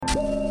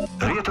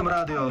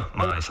Rietumradio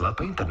mājaslapa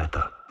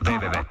internetā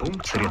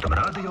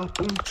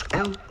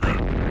www.rietumradio.lv.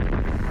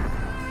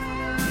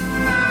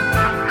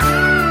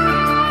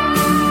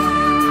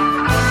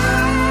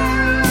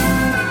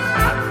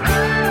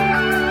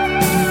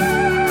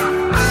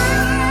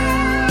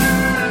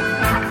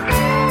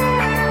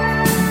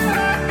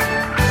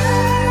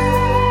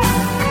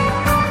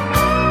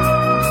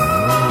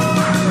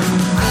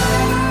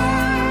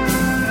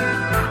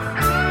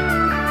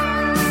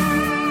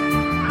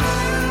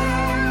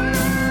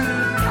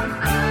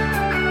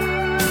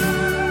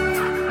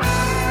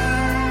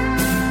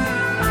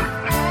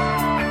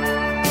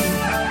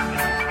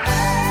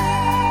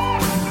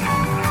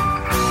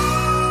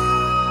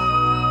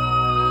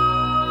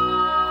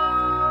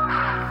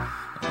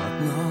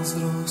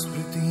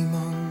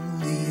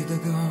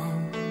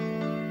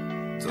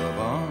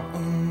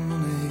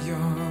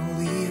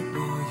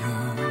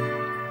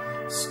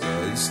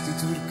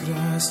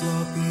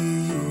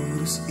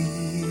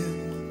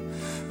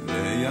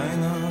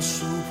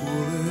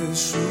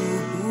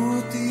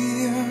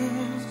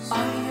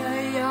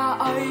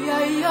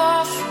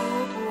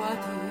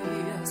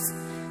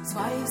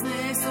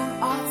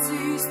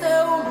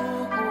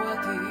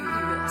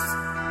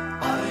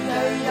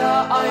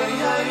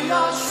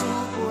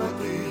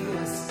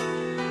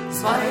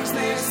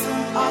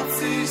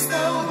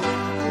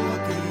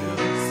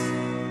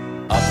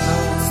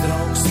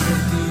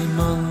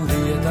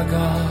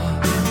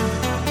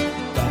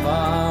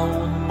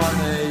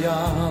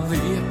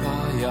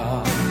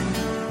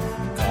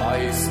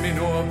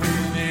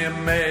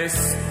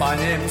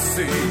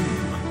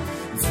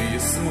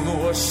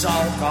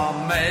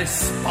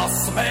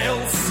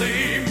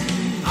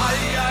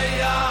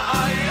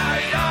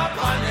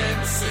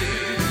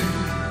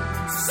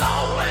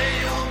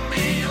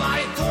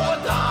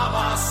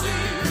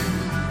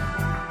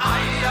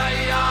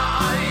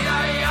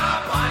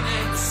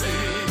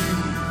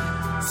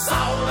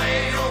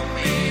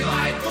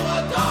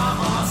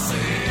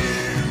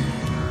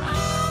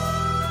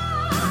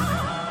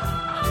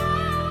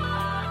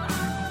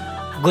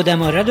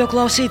 Godāmo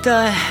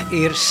radioklausītāji,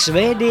 ir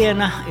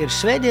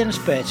svētdienas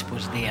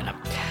pēcpusdiena.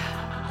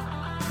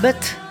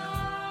 Bet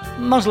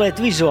mazliet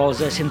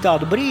vizualizēsim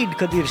tādu brīdi,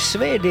 kad ir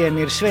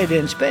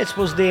svētdienas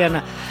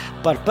pēcpusdiena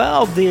par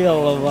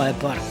Peldielu vai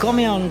par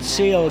Komjaunas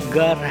ielu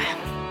gar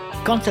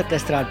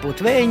koncertestrādi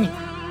Putvēņi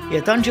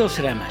iet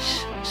Andžils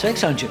Remess.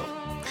 Sveiks, Andžil!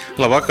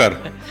 Labvakar,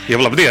 jeb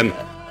labdien!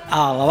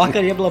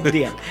 Labvakar, jeb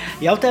labdien!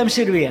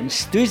 Jautājums ir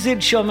viens, tu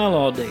izdzirdi šo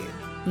melodiju.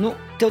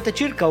 Tev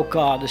taču ir kaut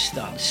kādas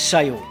tādas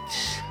sajūtas.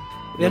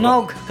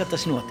 Vienalga, ka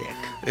tas notiek.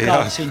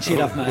 Kādas viņas ir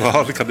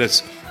apmēram?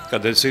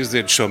 Kad es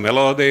izdzirdu šo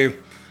melodiju,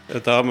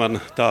 tā man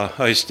tā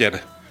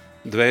aizķer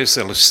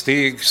dvēseles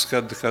stīgas,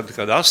 kad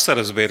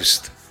asaras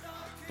birst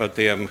par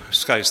tiem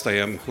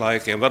skaistajiem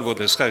laikiem.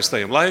 Varbūt ne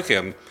skaistajiem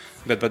laikiem,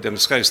 bet par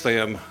tiem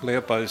skaistajiem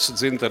Liepājas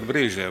dzintara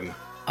brīžiem.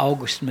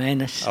 Augusta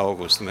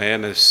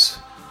mēnesis,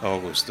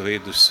 augusta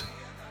vidus,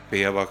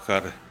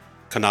 pievakar,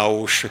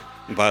 knauši,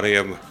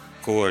 bariem,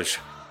 koži.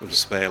 Un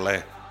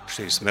spēlē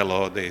šīs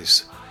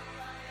melodijas.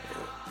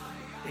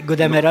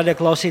 Godājamie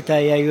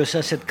radioklausītāji, ja jūs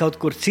esat kaut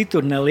kur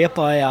citur, ne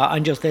Liepājā,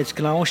 Andžils teica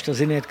knauši, tad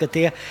ziniet, ka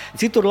tie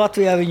citur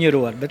Latvijā viņi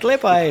rod, bet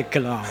Liepājā ir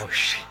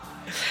knauši.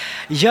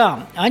 Jā,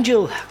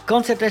 Andžil,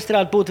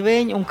 koncertestrādi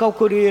Putvēņi, un kaut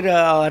kur ir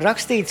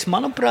rakstīts,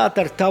 manuprāt,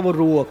 ar tavu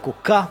roku,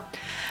 ka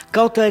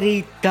kaut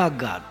arī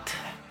tagad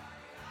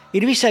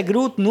ir visai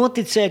grūti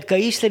noticēt, ka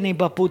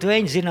īstenībā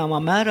Putvēņi zināmā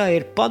mērā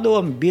ir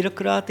padomi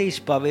birokrātijas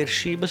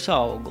paviršības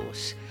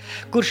auglis,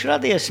 kurš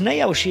radies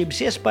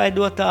nejaušības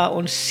iespaidotā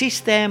un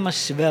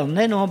sistēmas vēl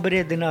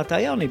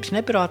nenobriedinātā jaunības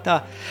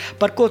neprātā,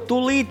 par ko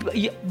tūlīt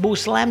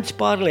būs lemts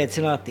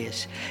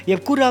pārliecināties.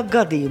 Jebkurā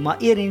gadījumā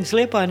ierīnas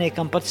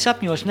liepājniekam pat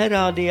sapņos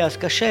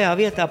nerādījās, ka šajā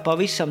vietā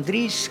pavisam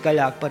drīz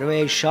skaļāk par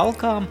vēju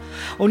šalkām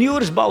un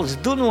jūras balss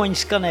dunoņi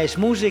skanēs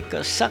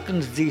mūzika,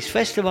 saknes dzīs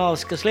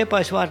festivāls, kas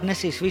Liepājas vārdu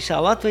nesīs visā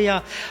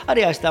Latvijā,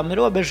 arī aiz tām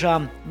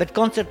robežām, bet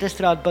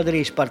koncertestrādi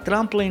padarīs par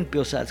tramplīnu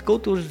pilsētas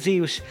kultūras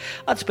dzīves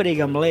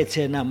atspērīgam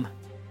lēcienam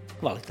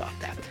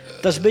kvalitātē.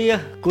 Tas bija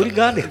kuri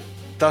gadi?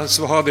 Tas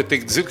vārdi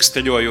tik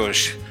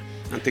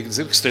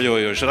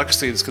dzirksteļojoši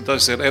rakstīts, ka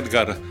tas ir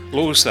Edgara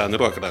Lūsēna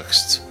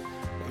rokraksts.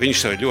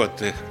 Viņš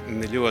ļoti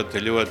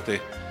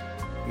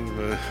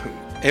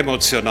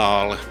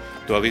emocionāli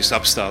to visu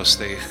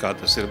apstāstīja, kā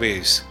tas ir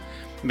bijis.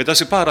 Bet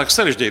tas ir pārāk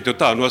sarežģīti, jo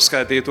tā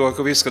noskaitīja to,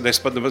 ka viss, kad es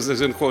pat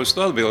nezinu, ko uz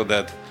to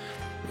atbildēt.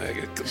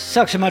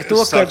 Sāksim ar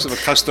to,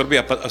 kas tur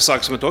bija,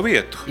 sāksim ar to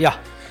vietu. Jā.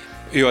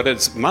 Jo,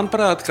 redz,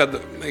 manuprāt,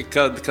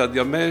 kad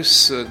ja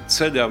mēs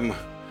ceļam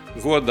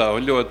godā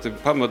un ļoti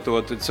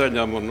pamatoti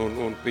ceļam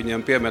un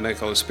viņiem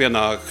piemineklis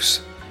pienākas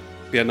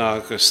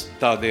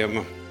tādiem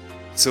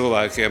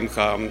cilvēkiem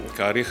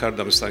kā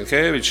Rihardam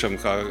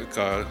Stankēvičam,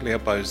 kā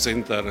Liepājas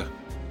dzintara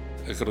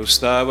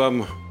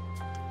krustēvam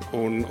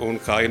un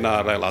kā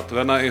Inārai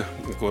Latvenai,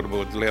 kur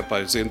būtu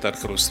Liepājas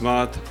dzintara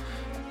krustmāte,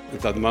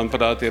 tad,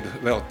 manuprāt, ir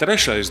vēl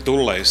trešais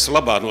dullais,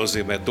 labā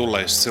nozīmē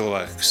dullais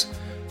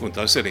cilvēks. Un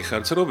tas ir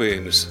Rihards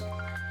Rubīnis.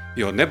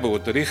 jo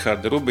nebūtu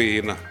Riharda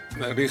Rubīna,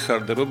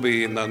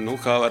 nu,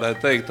 kā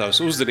varētu teikt, tās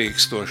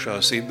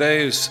uzdrīkstošās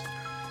idejas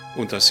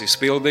un tas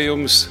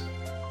izpildījums,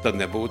 tad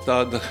nebūtu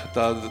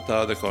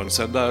tāda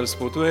koncertdāras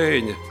būtu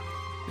Vēņa.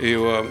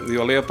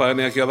 Jo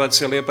liepainieki, jau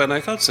vecie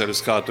liepainieki atceras,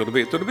 kā tur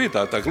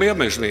bija tā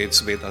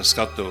gliemežnīca, bija tā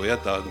skatuve, ja,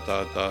 tā,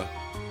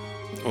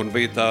 un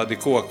bija tādi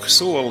koku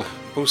soli,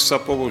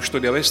 pussapuvuši,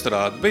 tur jau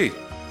estrādi bija,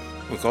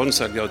 un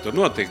koncerti jau tur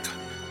notika.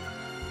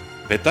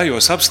 Bet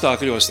tajos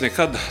apstākļos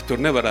nekad tur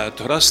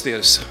nevarētu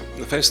rasties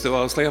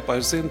festivāls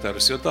Liepājas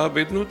dzintars, jo tā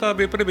bija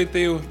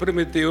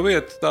primitīva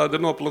vieta, tāda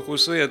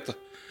noplukusi vieta.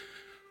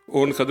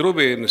 Un kad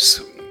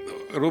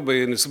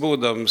Rubīnis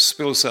būdams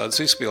pilsētas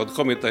izpildu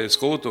komitejas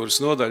kultūras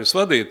nodaļas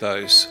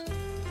vadītājs,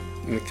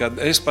 kad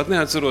es pat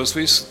neatceros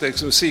visu,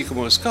 teiksim,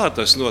 sīkumos, kā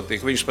tas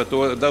notika. Viņš par to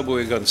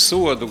dabūja gan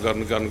sodu,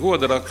 gan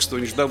godarakstu,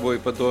 viņš dabūja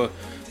par to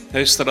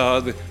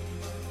estrādi,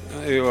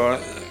 jo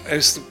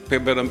es,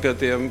 piemēram, pie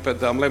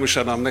tām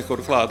lemšanām nekur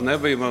klāt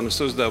nebija.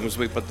 Manas uzdevums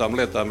bija par tām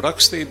lietām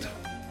rakstīt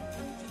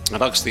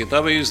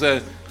avīzē,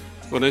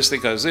 un es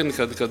tikai zinu,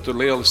 kad tur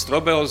lielas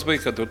trobels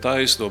bija, kad tur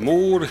taisa to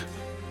mūri,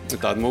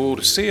 tādu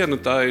mūru sienu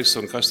taisa,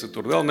 un kas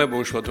tur vēl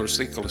nebūs, tur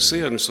stikla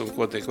sienas, un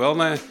ko tik vēl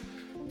nē.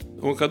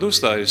 Un kad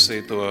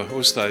uztaisīja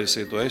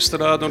to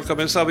estrādu, un kad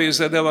mēs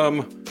avīzē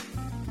devām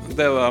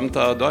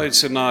tādu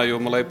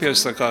aicinājumu, lai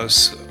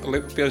piesakās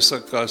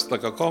tā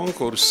kā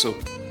konkursu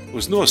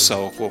uz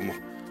nosaukumu.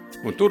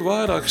 Un tur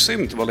vairāk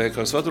simti, man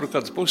liekas, tur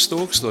kāds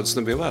 5000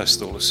 nebija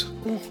vēstules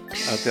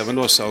ar tiem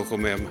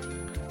nosaukumiem,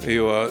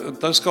 jo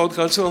tas kaut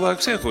kā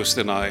cilvēks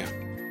iekustināja.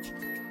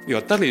 Jo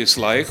tādīs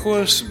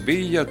laikos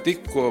bija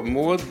tikko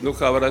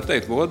kā varētu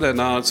teikt, modē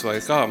nāca vai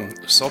kā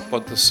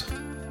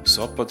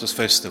Sopotas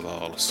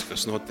festivāls,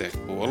 kas notiek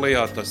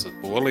Polijā,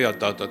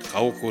 tātad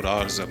kaut kur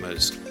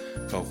ārzemēs,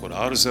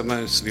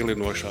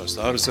 vilinošās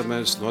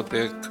ārzemēs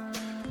notiek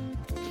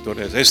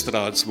toreiz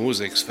estrādes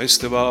mūzikas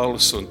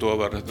festivāls, un to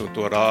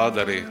rāda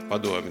arī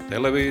padomju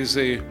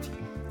televīzija.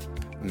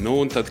 Nu,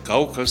 un tad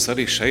kaut kas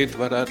arī šeit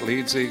varētu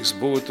līdzīgs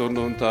būt,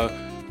 un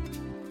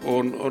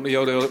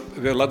jau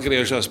vēl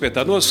atgriežās pie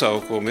tā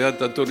nosaukuma, ja,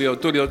 tad tur jau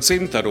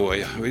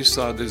dzintaroja,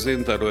 visādi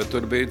dzintaroja.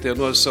 Tur bija tie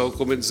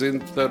nosaukumi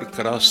Dzintar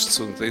krasts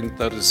un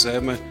Dzintar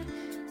zeme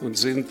un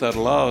Dzintar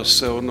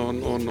lāse un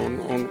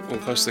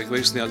kas tik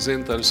visnijā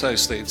Dzintara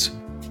saistīts.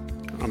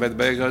 Bet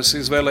beigās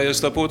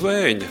izvēlējies tā būt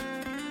Vēņa.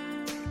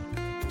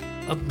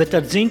 Bet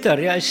ar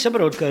dzintaru, jā, es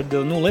saprotu, ka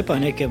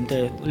liepainiekiem te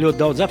ļoti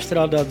daudz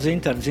apstrādāt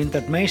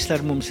dzintaru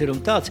meistari mums ir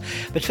un tāds,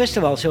 bet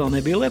festivāls jau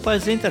nebija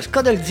Liepājas dzintars.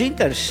 Kādēļ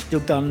dzintars?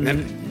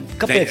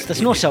 Kāpēc tas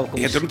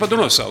nosaukums? Ja, par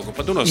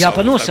nosaukumu. Jā,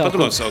 par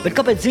nosaukumu. Bet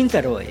kāpēc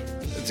dzintaroja?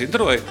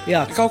 Dzintaroja?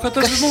 Jā. Kaut kā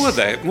tas ir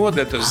modē.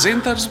 Modē tas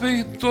dzintars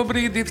bija to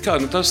brīdi,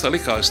 tas tā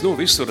likās,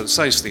 visur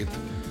saistīt.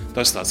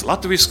 Tas tāds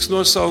latvisks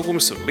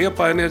nosaukums un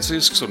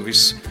liepainiecisks un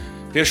viss.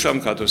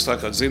 Tiešām, kā tu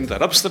stākā,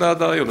 dzintara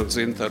apstrādāja, un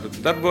dzintara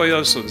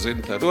darbojās, un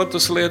dzintara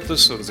otras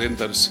lietas, un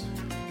dzintars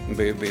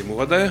bija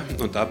modē,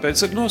 un tāpēc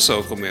ir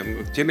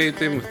nosaukumiem.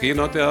 Ķinītim,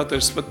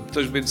 kinoteātris, bet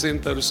tas bija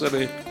dzintars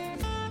arī,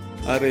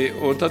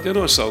 un tad ir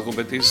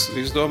nosaukumi, bet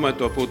izdomāja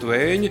to būt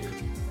Vēņi,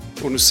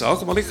 un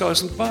sākumā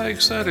likās,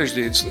 baigi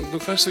sarežģīts,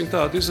 kas viņi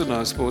tādu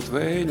izrunās būt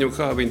Vēņi, un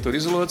kā viņi tur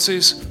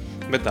izlocīs,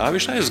 bet tā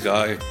viņš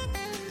aizgāja.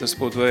 Tas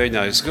būt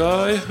Vēņa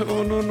aizgāja,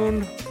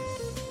 un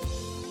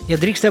Ja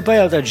drīkst tev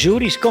pajautāt,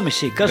 žūrijas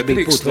komisija, kas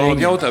bija būt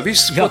Vēņiem? Jautā,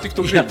 viss, ko tik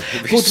tu gribi.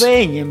 Būt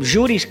Vēņiem,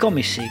 žūrijas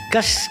komisija,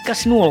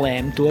 kas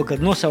nolēma to, ka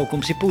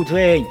nosaukums ir būt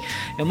Vēņi?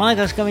 Jo man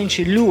liekas, ka viņš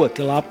ir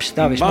ļoti labs,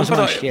 tā vismaz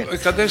man šķiet.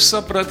 Kad es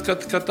sapratu,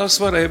 ka tas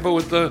varēja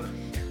būt,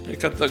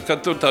 ka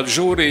tur tāda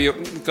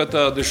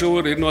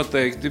žūrija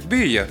noteikti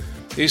bija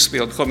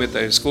izpildu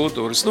komitejas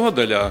kultūras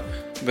nodaļā,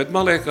 bet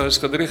man liekas,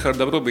 ka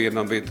Rihardam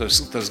Rubīnam bija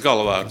tas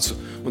galvārds.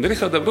 Un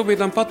Rihardam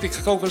Rubīnam patika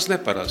kaut kas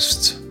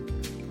neparasts.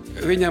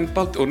 Viņam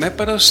pat un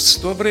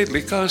neparasts to brīdi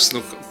likās,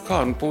 kā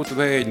būt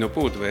Vēņi,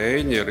 būt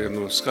Vēņi ir,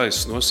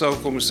 skaists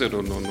nosaukums ir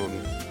un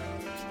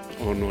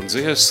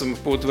dziesma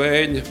būt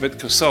Vēņi,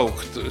 bet ka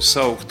saukt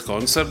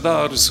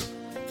koncertdārzu,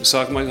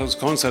 sākumā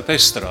koncerta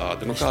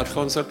estrādi, kāda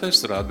koncerta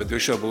estrādi, bet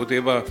viņš jau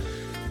būtībā,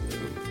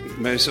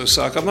 mēs jau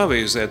sākam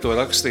avīzē to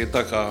rakstīt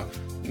tā kā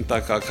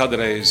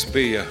kādreiz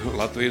bija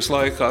Latvijas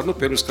laikā,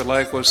 pirms, kad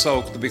laikos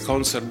saukt bija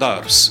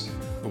koncertdārs,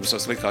 mums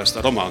tas likās tā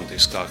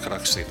romantiskāk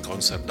rakstīt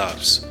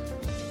koncertdārs.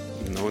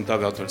 Un tā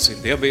vēl tur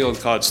cita iebilda,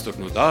 kāds tur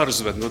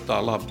dārs, bet tā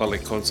labi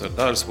palika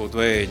koncertdārs būt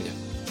Vēņa.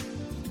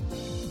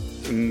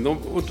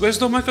 Es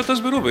domāju, ka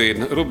tas bija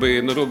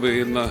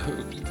Rubīna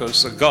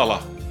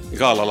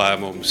gala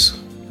lēmums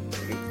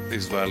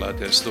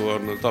izvēlēties to.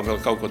 Tā vēl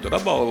kaut ko tur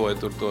apbalvoja,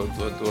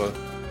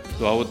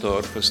 to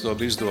autoru, kas to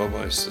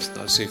izdomājis,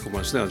 tā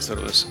sīkumās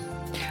neatceros.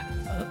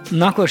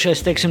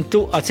 Nākošais, teiksim,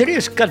 tu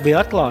atceries, kad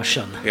bija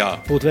atklāšana? Jā.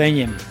 Būt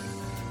Vēņiem?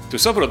 Tu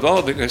saproti,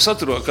 Valdi, ka es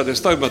atceros, kad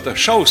es tagad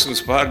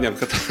šausmas pārņem,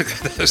 ka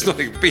tas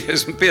notika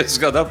 55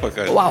 gadu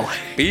atpakaļ. Wow.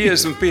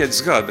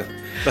 55 gadi.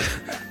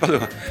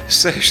 Padomā,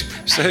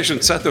 64.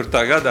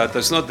 gadā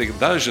tas notika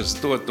dažas,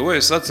 to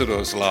es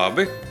atceros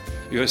labi,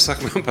 jo es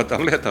saku, man par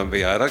tām lietām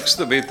bija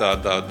jāraksta, bija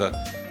tāda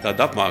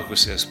tāda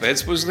apmākusies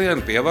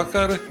pēcpusdienu,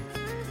 pievakari,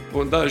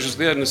 un dažas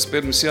dienas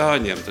pirms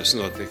Jāņiem tas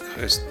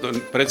notika.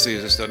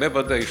 Precīzi es to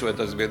nepateikšu, vai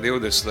tas bija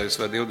 20.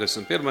 vai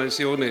 21.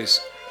 jūnijas,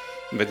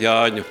 bet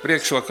Jāņu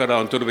priekšvakarā,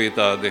 un tur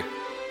bija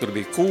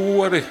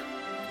kori,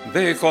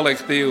 deju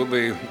kolektīvi,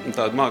 bija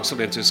tāda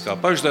mākslinieciskā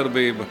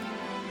pašdarbība,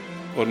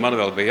 un man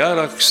vēl bija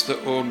jāraksta,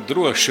 un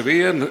droši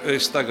vien,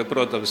 es tagad,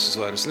 protams, es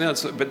vairs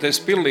neatceru, bet es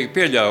pilnīgi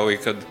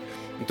pieļauju, kad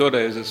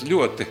toreiz es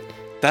ļoti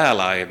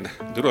tēlaini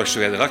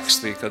droši vien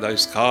rakstīju, kad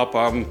aiz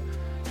kāpām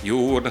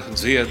jūra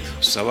dzied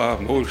savā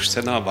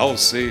mūžcenā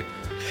balsī,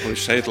 un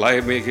šeit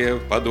laimīgie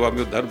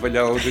padomju darba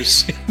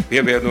ļaudis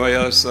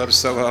pievienojās ar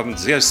savām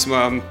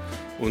dziesmām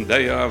un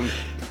dejām,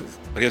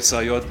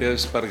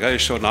 priecājoties par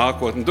gaišo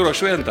nākotni.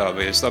 Droši vien tā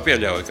bija, es tā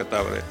pieļauju,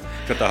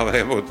 ka tā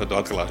varēja būt par to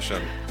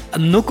atklāšanu.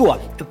 Nu ko,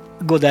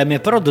 godājumie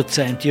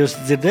producenti, jūs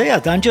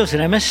dzirdējāt, Andžils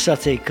Remess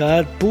sacīja, ka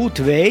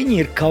pūtvēji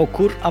ir kaut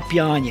kur ap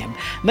Jāņiem.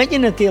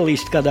 Mēģiniet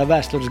ielīst kādā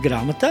vēstures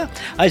grāmatā,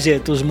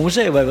 aiziet uz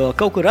muzeju vai vēl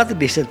kaut kur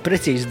atradīsiet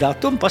precīzi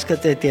datumu,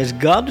 paskatieties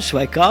gadus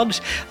vai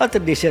kādus,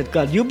 atradīsiet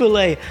kādu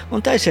jubileju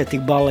un taisiet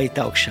tik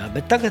ballīt augšā.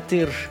 Bet tagad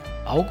ir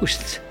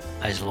augusts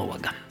aiz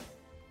loga.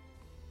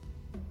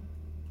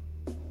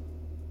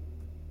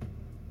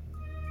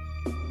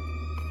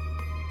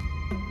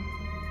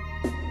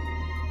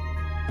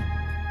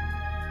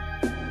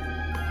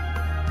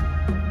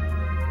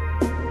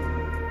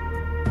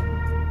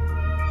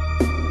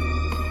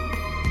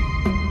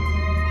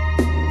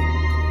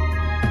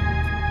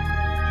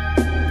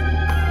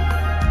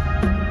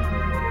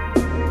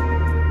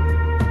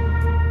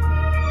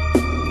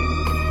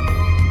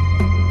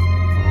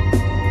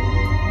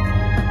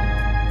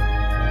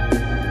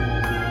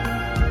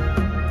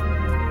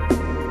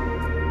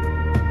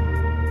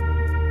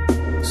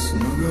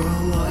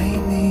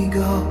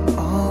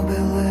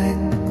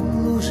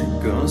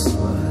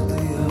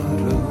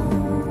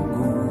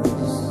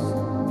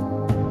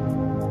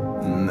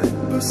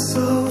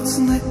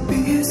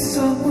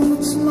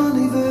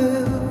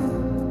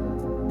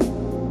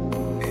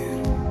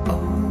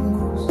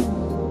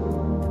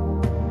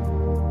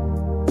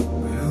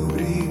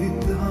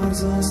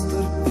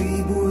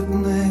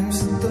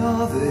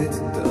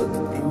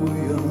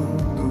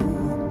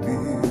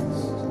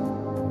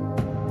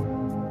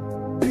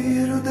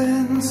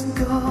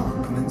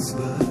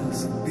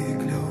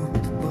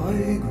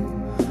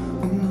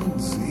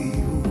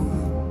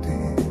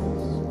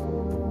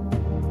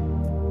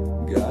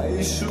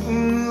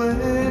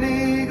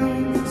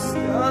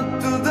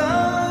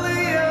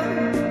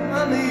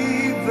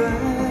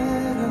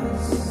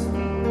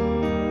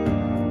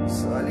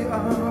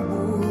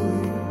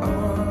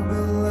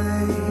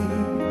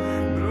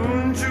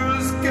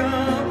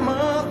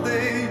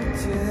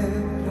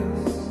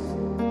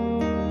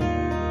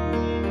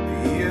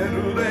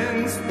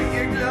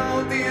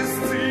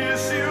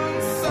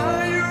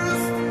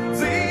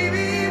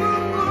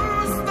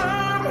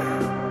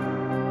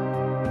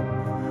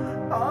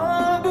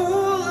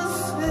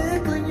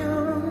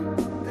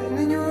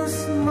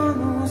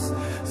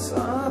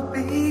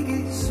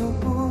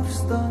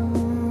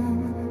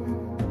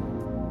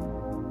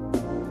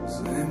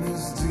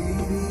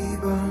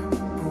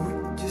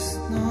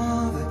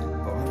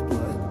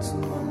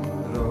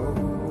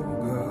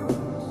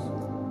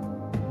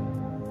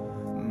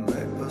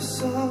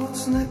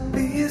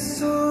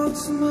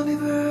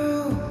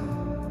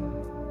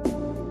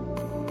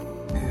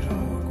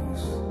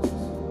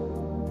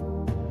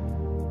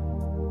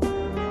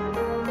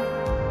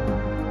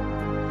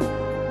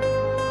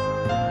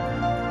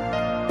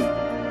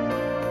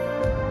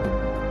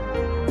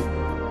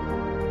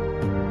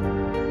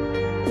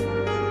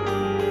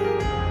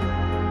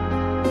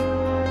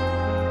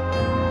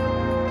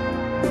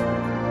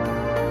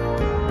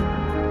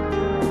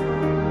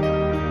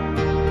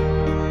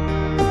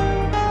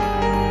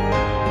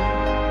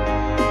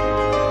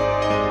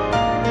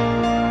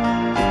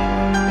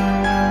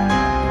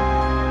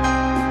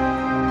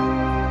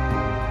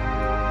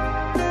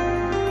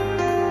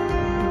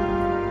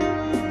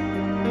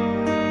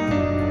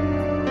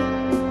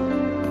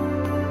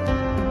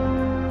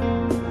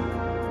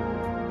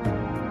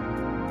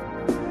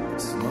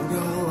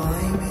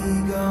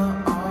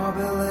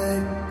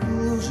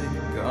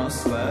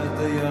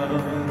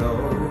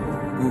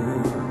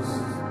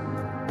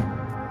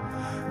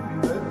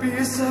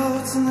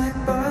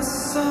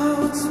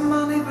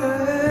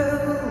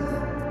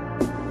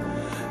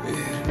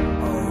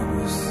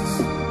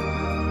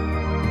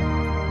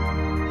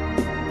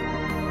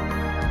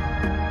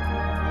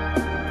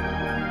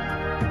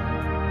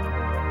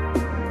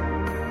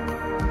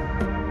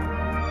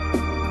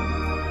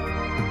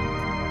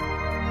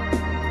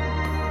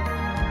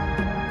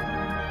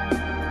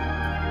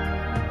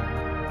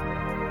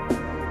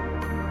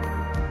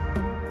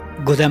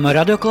 Godājumie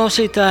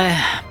radioklausītāji,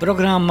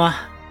 programma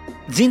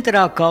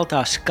Dzintarā,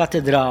 kaltās,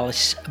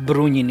 katedrāles,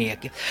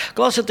 bruņinieki.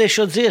 Klausoties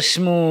šo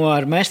dziesmu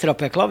ar meistara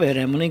pie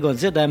klavieriem un igot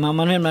dziedājumā,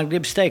 man vienmēr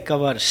gribas teikt, ka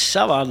var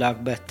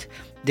savādāk, bet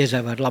Diez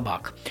vai var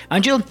labāk.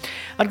 Andžil,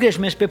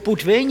 atgriežamies pie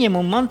puķvēņiem,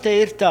 un man te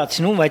ir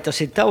tāds, vai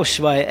tas ir tavs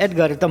vai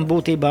Edgara, tam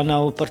būtībā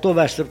nav par to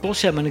vēsturi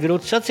klusē, man ir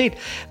grūti sacīt,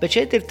 bet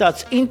šeit ir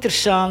tāds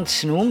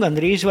interesants,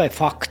 gandrīz vai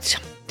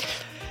fakts.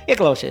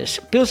 Ieklausies,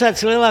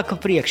 pilsētas lielākā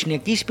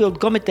priekšnieka izpildu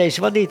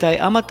komitejas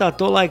vadītāja amatā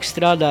tolaik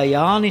strādāja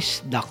Jānis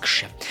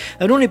Dakše.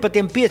 Runa par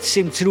tiem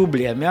 500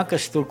 rubļiem,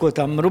 kas tur ko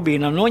tam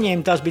rubīnām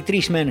noņēma, tās bija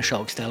 3 mēnešu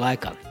augstā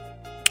laikā.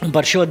 Un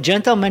par šo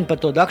džentelmeni, par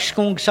to Dakšas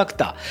kungu saka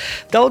tā.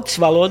 Tautas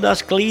valodās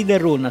klīda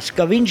runas,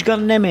 ka viņš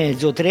gan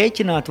nemēdzot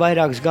rēķināt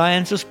vairākus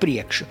gājienus uz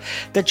priekšu,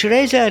 taču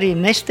reizē arī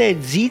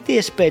nesteidz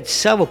dzīties pēc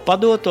savu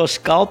padoto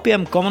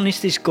skalpiem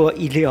komunistisko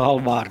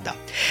ideālu vārdā.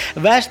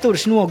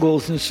 Vēstures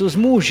nogulsnes uz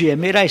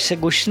mūžiem ir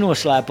aizsegušas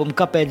noslēpumu,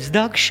 kāpēc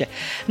Dakše,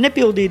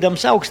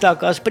 nepildīdams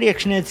augstākās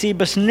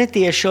priekšniecības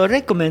netiešo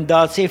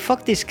rekomendāciju,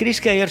 faktiski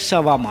riskēja ar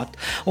savu amatu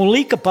un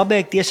lika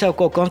pabeigt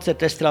iesauko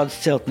koncertestrādes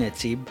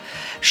celtniecību.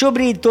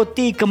 Šobrīd to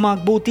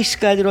tīkamāk būtu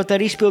izskaidrot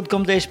ar izpildu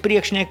komitejas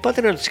priekšnieku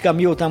patriotiskām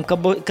jūtām,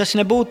 kas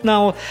nebūtu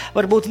nav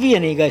varbūt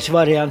vienīgais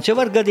variants, jo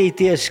var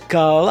gadīties,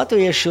 ka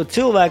latviešu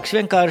cilvēks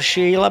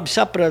vienkārši labi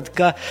saprata,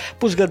 ka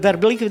pusgadu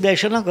darba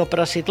likvidēšana atkal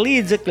prasīt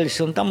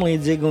līdzekļus un tam līdzīgi.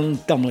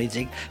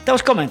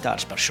 Tavs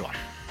komentārs par šo?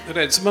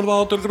 Redz, man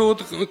vēl tur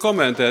grūti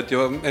komentēt,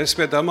 jo es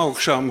pie tām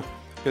augšām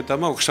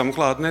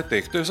klāt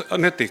netiku.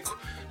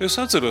 Es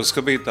atceros,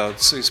 ka bija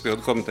tāds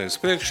izpildu komitejas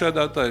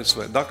priekšsēdētājs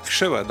vai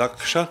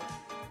Dakša,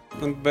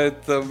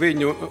 bet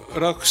viņu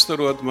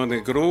raksturot man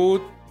ir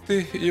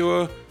grūti,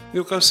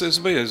 jo kas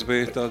es biju? Es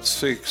biju tāds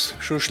fiks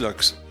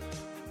šušļaks,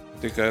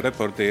 tikai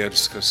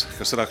reportieris,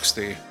 kas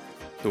rakstīja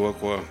to,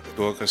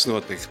 kas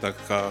notika. Tā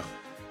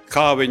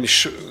kā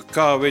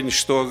viņš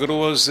to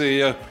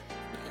grozīja,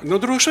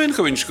 droši vien,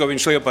 ka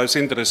viņš Liepājas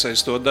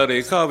interesēs to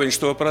darīja, kā viņš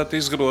to prāt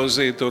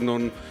izgrozīt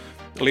un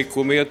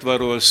likuma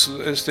ietvaros.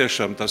 Es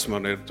tiešām, tas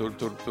man ir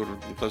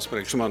tas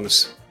priekš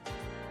manis,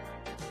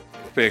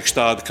 priekš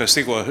tāda, kas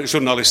tikko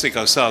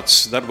žurnālistikā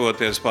sācis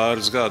darboties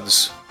pāris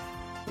gadus,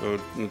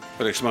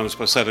 priekš manis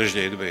pa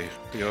sarežģīti bija,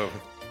 jo...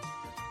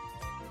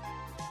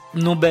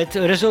 Bet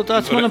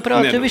rezultāts,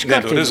 manuprāt, ir viss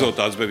kārtībā.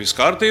 Rezultāts bija viss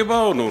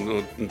kārtībā,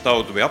 un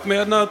tauta bija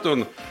apmierināta,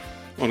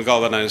 un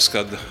galvenais,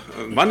 kad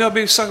man jau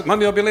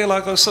bija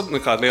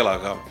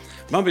lielākā.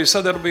 Man bija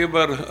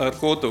sadarbība ar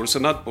kultūras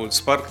un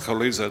atpūtas parka,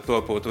 līdz ar to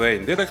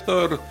puķvēņu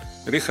direktoru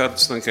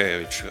Rihards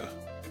Stankēvičs.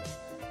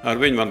 Ar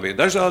viņu man bija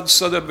dažādas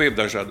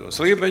sadarbība, dažādos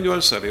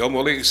līmeņos, arī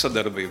omolīga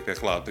sadarbība pie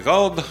klāta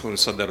galda un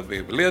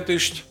sadarbība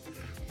lietišķi.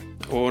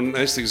 Un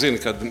es tik zinu,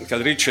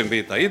 kad Ričiem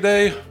bija tā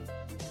ideja,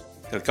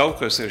 kad kaut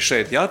kas ir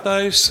šeit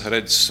jātājas,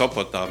 redz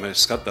Sopotā,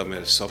 mēs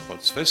skatāmies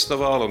Sopotas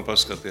festivālu un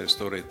paskaties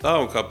tur ir tā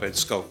un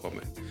kāpēc kaut ko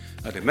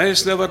arī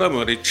mēs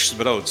nevaram, un Ričs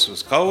brauc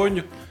uz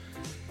Kauņu.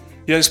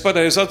 Ja es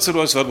pareizi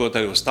atceros, varbūt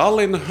arī uz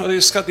Tallinu arī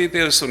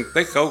skatīties, un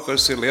te kaut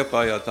kas ir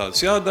Liepājā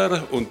tāds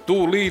jādara, un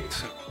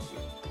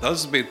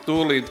tas bija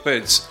tūlīt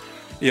pēc,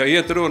 ja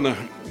iet runa,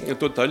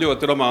 tu tā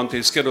ļoti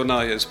romantiski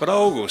runājies par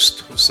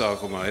augustu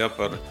sākumā,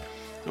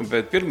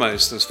 bet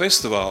pirmais tas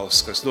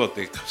festivāls, kas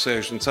notika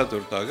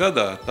 64.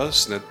 gadā,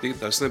 tas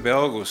nebija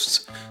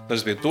augusts.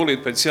 Tas bija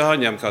tūlīt pēc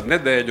Jāņiem, kādu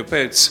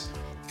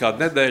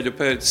nedēļu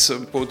pēc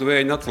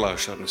puķvēņa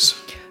atklāšanas.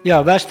 Jā,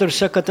 vēsture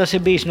saka, ka tas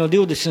ir bijis no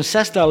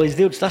 26. līdz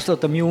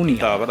 28. jūnijā.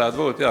 Tā varētu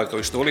būt, ka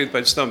viņš tūlīt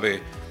pēc tam bija.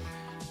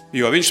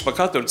 Jo viņš pa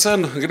katru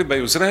cenu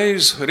gribēja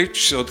uzreiz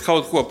Ričs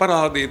kaut ko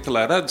parādīt,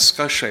 lai redz,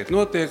 kas šeit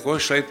notiek, ko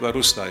šeit var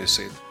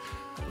uztaisīt.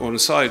 Un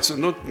saic,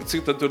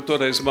 cik tad tur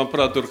toreiz,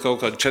 manuprāt, tur kaut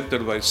kādi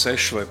 4 vai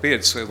 6 vai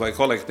 5 vai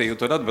kolektīvi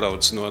tur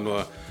atbrauc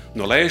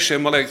no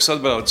Lēšiem, man liekas,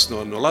 atbrauc,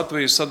 no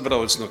Latvijas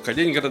atbrauc, no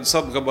Kaļiņgradas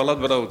apgabala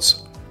atbrauc.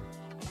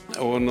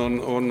 Un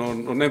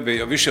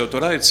nebija, viņš jau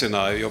tur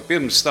aicināja, jo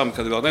pirms tam,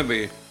 kad vēl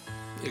nebija,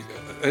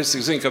 es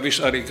zinu, ka viņš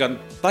arī gan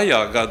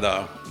tajā gadā,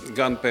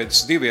 gan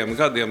pēc 2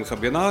 gadiem,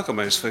 kad bija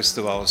nākamais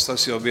festivāls,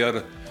 tas jau bija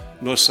ar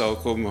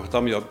nosaukumu,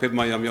 tam jau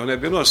pirmajam jau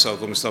nebija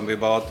nosaukums, tam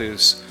bija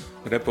Baltijas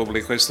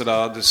Republiku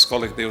estrādes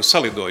kolektīvs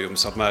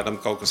salidojums, apmēram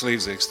kaut kas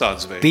līdzīgs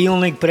tāds bija.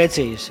 Pilnīgi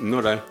precīzi.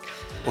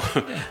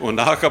 Un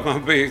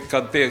nākamā bija,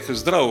 kad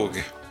tiekas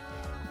draugi.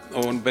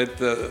 Bet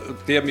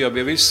tiem jau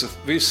bija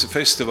visi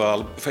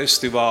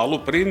festivālu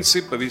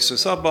principi,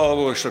 visas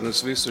apbalvošanas,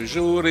 visas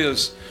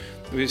žūrijas,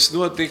 viss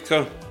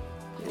notika,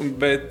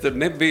 bet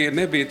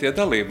nebija tie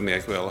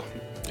dalībnieki vēl,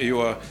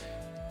 jo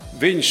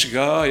viņš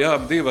gāja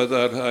ap 2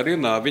 ar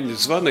Inā, viņi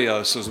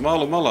zvanījās uz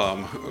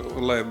malām,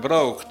 lai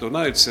brauktu un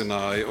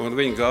aicināja, un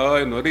viņi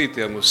gāja no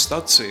rītiem uz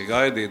staciju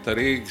gaidīt ar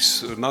Rīgas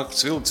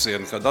nakts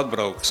vilcienu, kad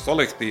atbrauks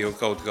kolektīvu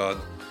kaut kādu,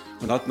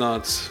 un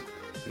atnāca.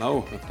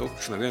 Nav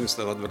tukšs, neviens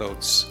tev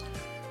atbraucis.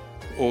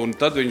 Un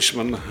tad viņš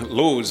man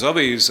lūdza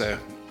avīzē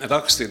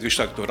rakstīt, viņš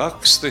tā to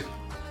raksti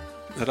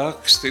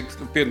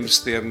pirms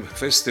tiem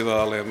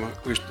festivāliem,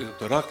 viņš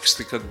to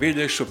raksti, kad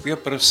biļešu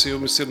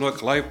pieprasījums ir no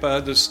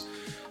Klaipēdas,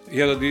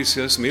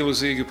 ieradīsies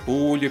milzīgi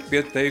pūļi,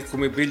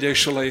 pieteikumi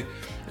biļešu,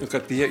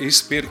 kad tie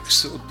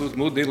izpirks, un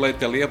mudina, lai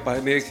tie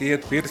liepājnieki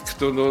iet pirkt,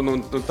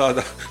 un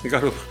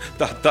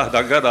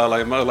tādā garā,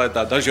 lai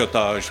tā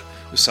ažiotāžu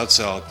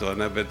saceltu,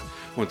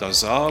 un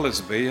tās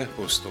zāles bija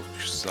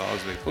pustukšas.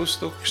 Zāles bija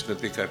pustukšas, ne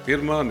tikai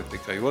pirmā, ne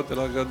tikai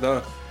otrā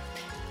gadā.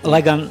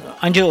 Lai gan,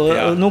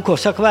 Andžila, ko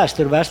saka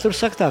vēsture? Vēsture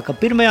saka tā, ka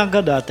pirmajā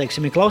gadā,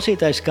 teiksim, ir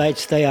klausītājs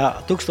skaits tajā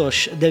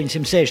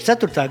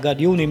 1964. gada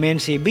jūnija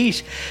mēnesī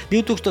bijis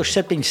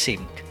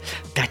 2700.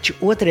 Taču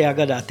otrajā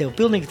gadā tev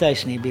pilnīgi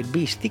taisnība ir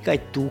bijis tikai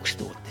 1000.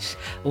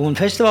 Un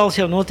festivāls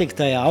jau notika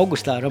tajā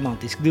augustā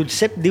romantiski,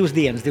 22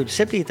 dienas,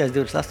 27.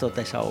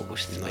 28.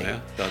 augusts.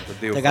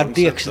 Tātad Tagad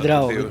tieks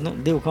draugi,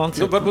 divi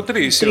koncerti. Varbūt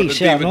trīs,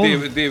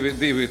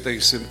 divi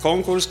teiksim,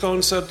 konkursu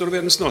koncerti, tur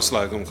vienas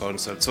noslēguma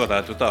koncerts,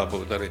 varētu tā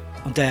būt arī.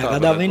 Un tajā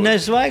gadā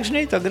vinnēs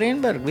Zvaigznīta,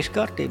 Grīnberga, viss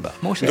kārtībā.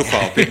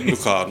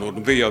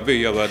 Bija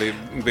arī,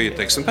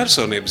 teiksim,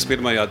 personības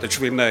pirmajā,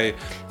 taču vinnēja,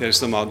 ja es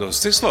nemaldos,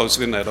 Cislavs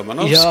vinnēja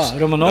Romanovskis. Jā,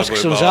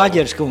 Romanovskis un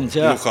Zāģers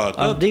kundze,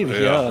 ar divi,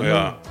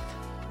 jā.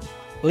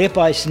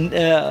 Liepājas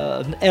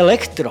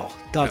elektro,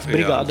 tāds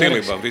brigāda.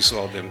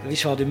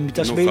 Visvaldiem,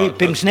 tas bija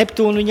pirms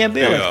Neptūna, viņiem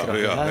bija elektro.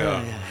 Jā.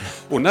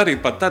 Un arī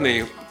pat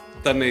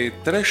tanī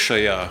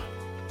trešajā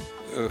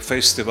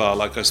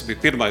festivālā, kas bija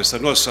pirmais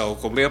ar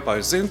nosaukumu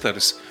Liepājas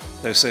dzintars,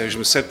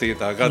 67.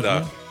 gadā,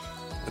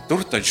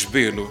 tur taču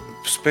bija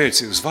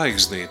spēcīga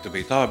zvaigznīta.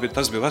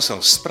 Tas bija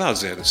vesels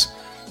sprādziens,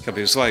 ka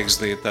bija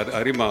zvaigznīta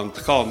ar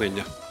Imanta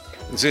Kalniņa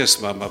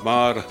dziesmām, ar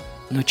Māra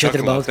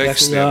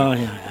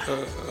tekstiem,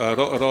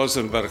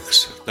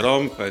 Rozenbergs,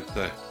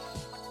 trompete,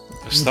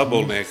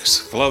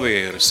 Stabulnieks,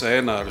 klavieris,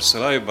 Ēnārs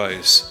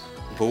Raibais,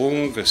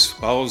 Bungas,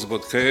 Pauls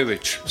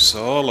Butkevičs,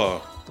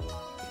 solo,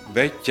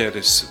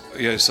 Beķeris,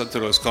 ja es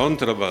atceros,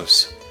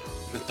 kontrabas.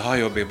 Tā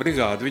jau bija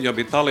brigāde, viņa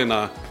bija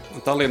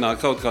Tallinā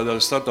kaut kādā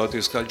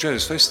startautiskā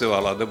džēza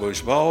festivālā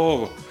dabūjuši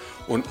balvu.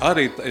 Un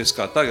arī, es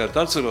kā tagad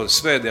atceros,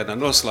 svētdienā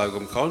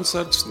noslēguma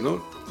koncerts,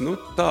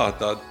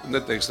 tā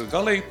neteiksim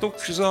galīgi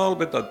tukša zāle,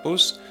 bet tāda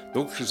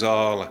pustukša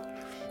zāle.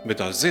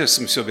 Bet tās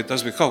dziesmas, jo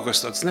tas bija kaut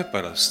kas tāds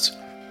neparasts.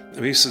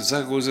 Visa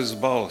Dzeguzes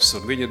balss,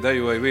 un viņa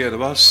dejoja vienu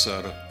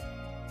vasaru.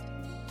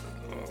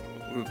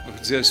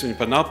 Dziesmiņa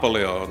par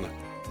Napoleonu.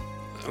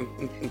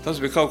 Tas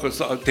bija kaut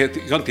kas,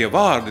 gan tie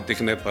vārdi tik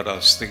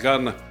neparasti,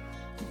 gan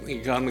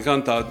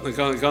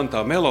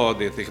tā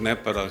melodija tik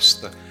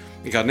neparasta.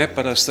 Gan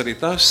neparasti arī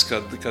tas,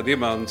 kad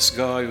Imants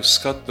gāja uz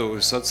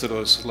skatuvi, es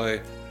atceros, lai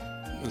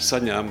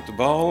saņemtu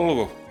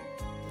balvu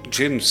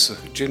džinsa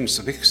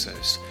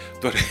viksēs.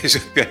 Toreiz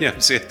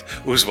pieņemts iet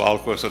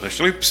uzvalkos un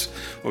šlips,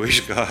 un viņš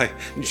gāja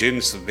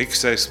džinsa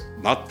viksēs,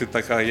 mati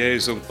tā kā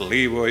Jēzum,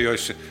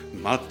 plīvojoši,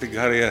 mati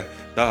garie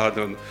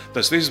tādi. Un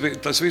tas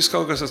viss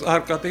kaut kas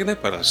ārkārtīgi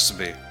neparasts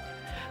bija.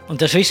 Un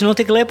tas viss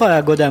notika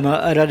Liepājā, godājumā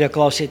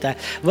radioklausītāji.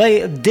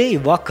 Vai deju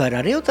vakar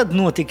arī jau tad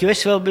notika, jo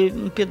es vēl biju,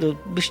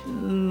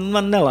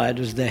 man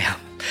nelaidu uz dejām.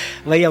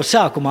 Vai jau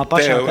sākumā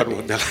pašā? Tev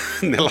varbūt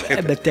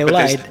nelaidu. Bet tev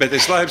laidu. Bet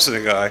es vairs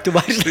negāju. Tu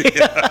vairs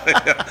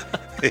negāju.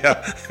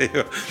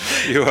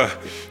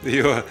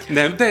 Jo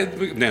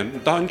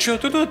Dančs jau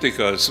tur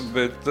notikās,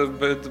 bet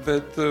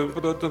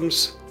protams,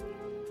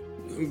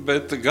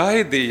 bet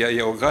gaidīja,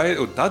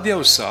 un tad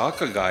jau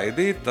sāka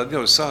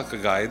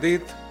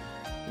gaidīt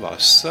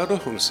vasaru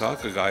un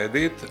sāka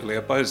gaidīt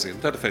Liepājas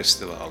dzintara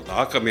festivālu.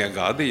 Nākamie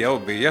gadi jau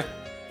bija,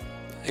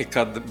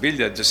 kad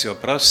biļetes jau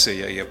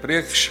prasīja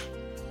iepriekš,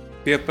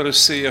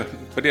 pieprasīja,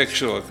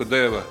 priekšroku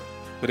deva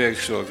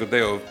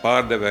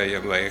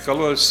pārdevējiem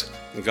veikalos,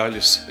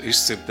 gaļas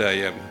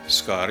izcirtējiem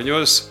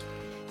skārņos,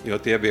 jo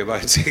tie bija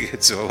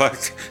vajadzīgie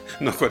cilvēki,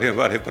 no kuriem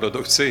varēja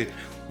produkciju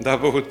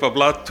dabūt pa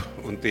blatu,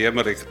 un tiem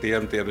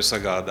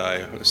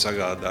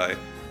sagādāja.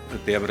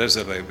 Tiem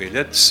rezervēja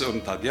biļetes, un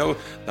tad jau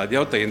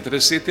tā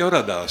interesīte jau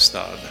radās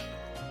tāda.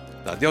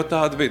 Tad jau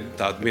tāda bija,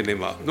 tāda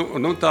minimāla.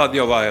 Tāda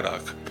jau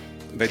vairāk.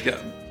 Bet, ja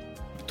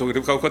tu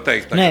gribi kaut ko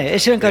teikt? Tagad? Nē,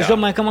 es vienkārši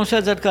domāju, ka mums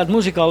vajadzētu kādu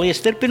muzikālu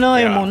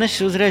iestrpinājumu, un es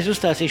uzreiz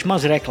uzstāstīšu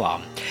maz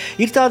reklāmu.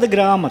 Ir tāda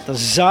grāmata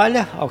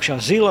zaļa, augšā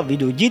zila,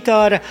 vidū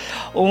ģitāra,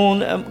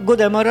 un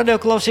godējumā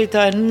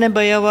radioklausītāji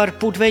nebija jau ar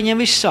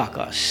putveņiem viss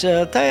sākās.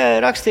 Tajā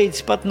ir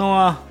rakstīts pat no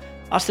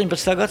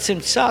 18.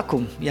 gadsimta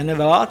sākumu, ja ne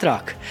vēl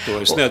ātrāk. To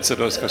es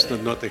neatceros, kas tur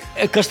notika.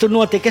 Kas tur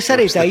notika, es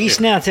arī tā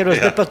īsti neatceros,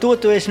 bet par to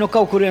tu esi no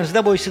kaut kurienes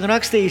dabūjis un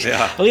rakstījis.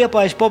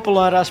 Liepājas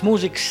populārās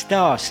mūzikas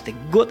stāsti.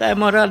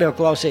 Godājumā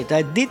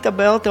radioklausītāji, Dita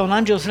Belte un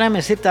Andžils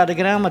Remess ir tāda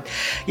grāmata,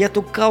 ja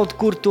tu kaut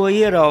kur to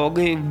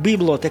ieraugi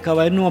bibliotekā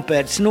vai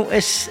nopērci,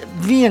 es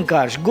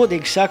vienkārši,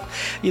 godīgi saku,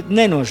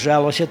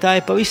 nenožēlos, ja tā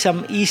ir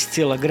pavisam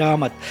izcila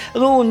grāmata.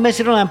 Un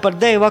mēs runājam par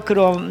deju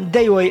vakaro,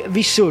 dejoja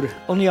visur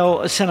un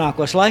jau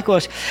senākos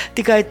laikos.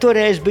 Tikai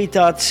toreiz bija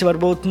tāds,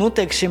 varbūt,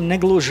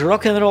 negluži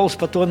rokenrols,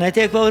 par to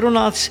netiek vēl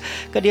runāts,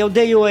 kad jau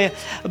dejoja,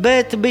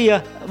 bet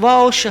bija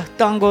valša,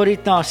 tango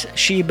ritmās,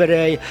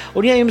 šīberēja.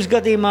 Un ja jums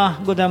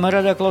gadījumā, godājumā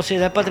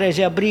radioklausītāji,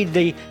 patreizajā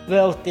brīdī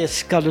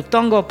vēlties kādu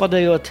tango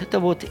padejot,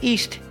 tad būtu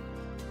īsti,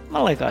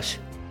 man liekas,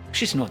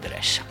 šis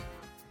noderēs.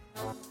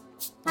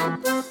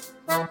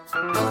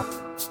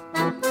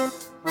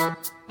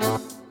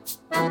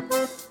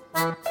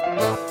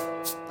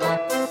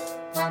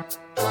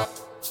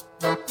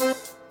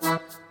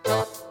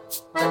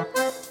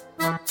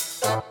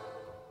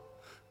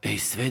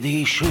 Es Es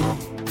vedīšu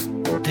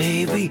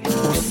tevi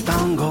uz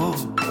tango,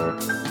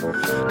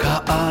 kā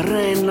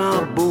arēnā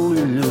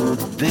buļļu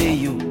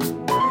deju,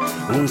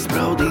 un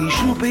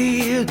spraudīšu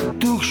pie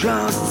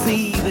tukšās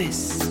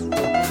dzīves,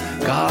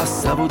 kā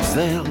savu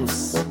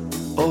dzels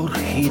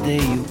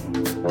orhideju,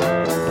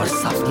 par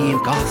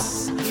sapņiem,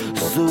 kas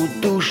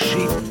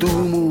zuduši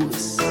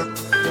dūmos,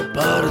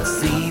 par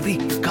dzīvi,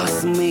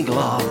 kas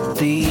miglā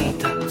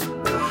tīta.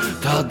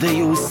 Tad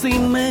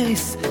dejosim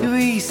mēs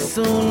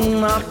visu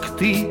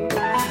nakti,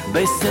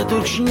 bez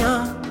ceturkšņā,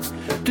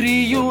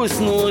 3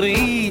 no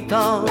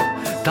rītā.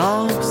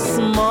 Tavs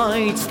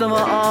maids,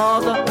 tava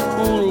āda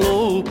un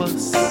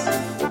lūpas,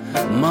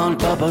 man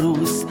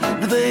pabaros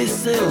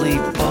dvēseli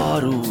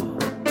pāru,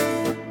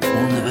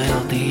 un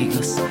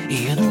veltīgas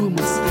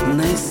iedomas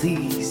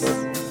nesīs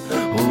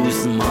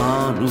uz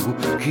manu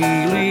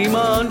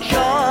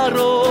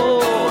Kilimanjaro.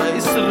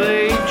 Es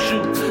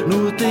reikšu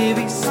no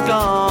tevis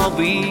kā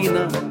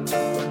vīna,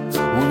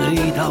 un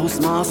rītā uz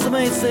māsa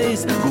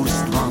veicēs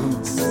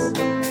kurstvans.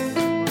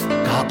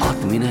 Kā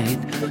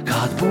atminēt,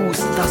 kād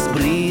būs tas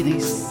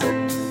brīdis,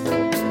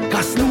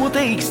 kas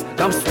noteiks,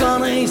 kam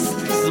skanēs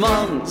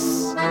zvans.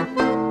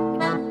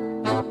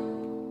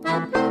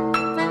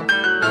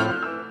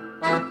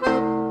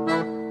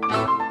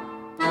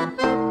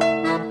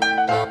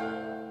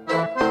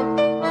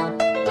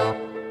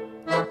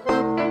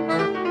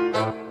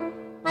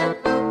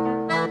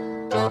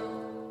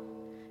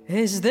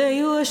 Es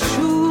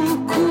dejošu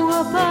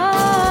kopā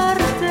ar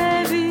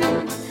tevi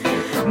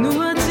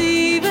no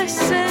dzīves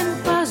sen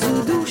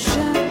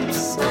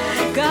pazudušas,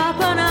 kā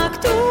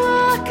panākt to,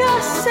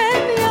 kas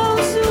sen jau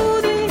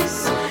zudis,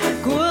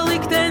 ko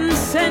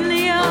liktenis sen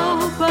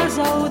jau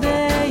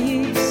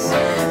pazaudējis.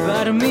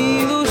 Par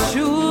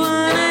mīlušo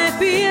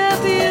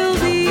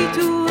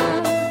nepiepildīto,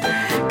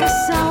 kas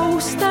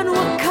sausta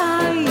no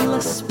kaila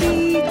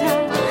spīta,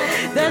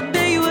 tad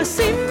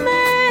dejosim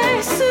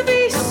mēs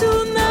visu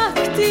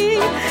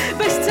naktī,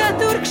 bez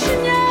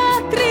ceturkšņā,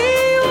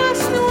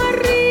 3 no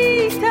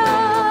rītā.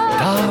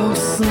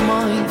 Tavs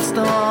maids,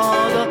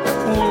 tāda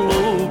un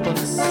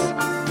lūpas,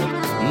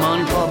 man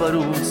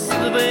pabaros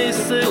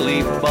dvēseli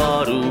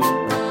pāru,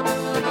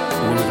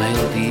 un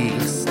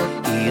veltīgas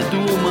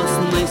iedomas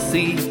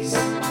nesīs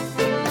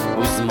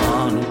uz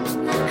manu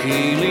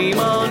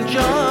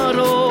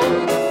Kilimanjaro.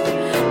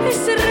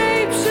 Es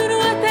reibšu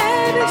no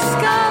tevis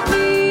kā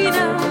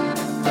vīna,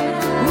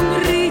 un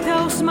rītā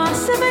uz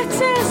masa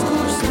vecēs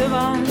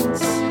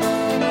kurstvans.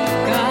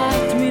 Kā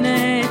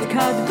atminēt,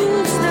 kad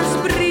būs tas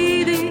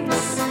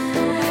brīdis,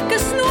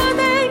 kas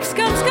noteiks,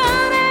 kam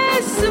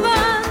skanēs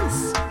zvans.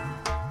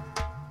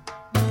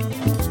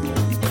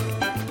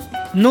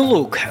 Nu,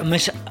 lūk,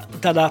 mēs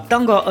tādā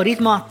tango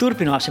ritmā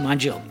turpināsim,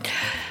 Andžilu.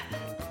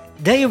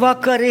 Deju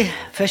vakari,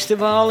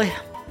 festivāli,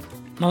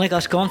 man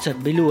liekas,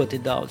 koncerti bija ļoti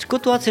daudz. Ko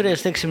tu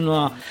atceries, teiksim,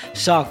 no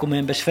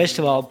sākumiem bez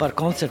festivāla par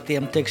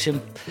koncertiem, teiksim,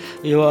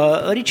 jo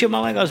Ričiem,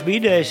 man liekas, bija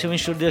idejas, un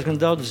viņš tur diezgan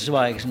daudz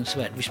zvaigznes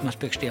vērt, vismaz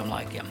priekš tiem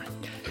laikiem.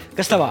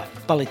 Kas tavā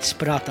palicis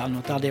prātā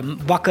no tādiem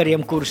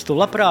vakariem, kurus tu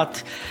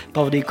labprāt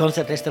pavadīji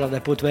koncertu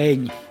estrādē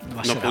Putvēņi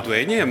vasarā? No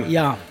Putvēņiem?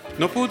 Jā.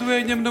 No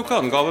Putvēņiem, nu kā,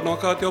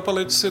 galvenokārt jau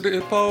palicis ir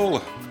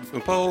Paula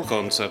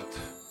koncerti,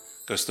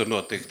 kas tur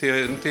notika.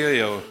 Tie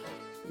jau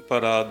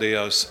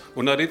parādījās.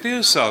 Un arī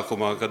tie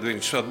sākumā, kad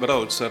viņš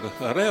atbrauc ar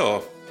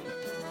Reo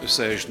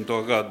 60.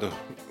 gadu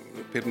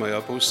pirmajā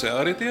pusē,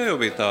 arī tie jau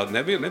bija tādi,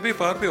 nebija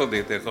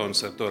pārpildītie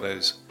koncerti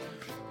toreiz.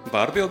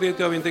 Pārpildīt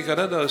jau viņi tikai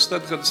radās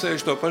tad, kad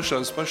sēž to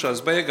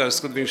pašās beigās,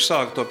 kad viņš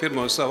sāk to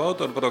pirmo savu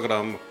autoru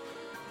programmu.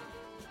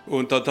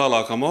 Un tā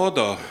tālākā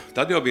modo,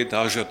 tad jau bija tā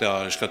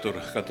ažiotāža,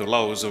 ka tur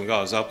lauza un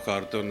gāza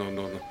apkārt.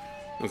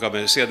 Un kā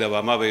mēs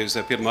iedevām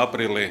avīzē 1.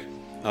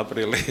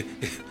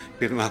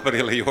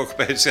 aprīlī joku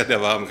pēc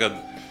iedevām, kad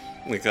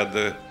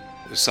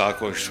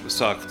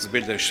sāktas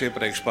biļešu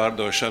iepriekš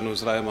pārdošanu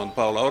uz Raimonda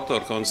Paula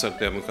autoru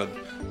koncertiem, un kad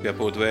pie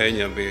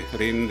Putvēņiem bija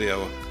rindi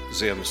jau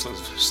ziemas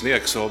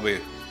sniegs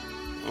bija.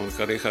 Un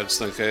ka Rihards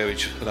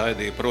Stankēvičs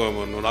raidīja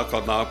prom un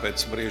atkal nāk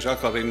pēc brīža,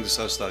 atkal rindi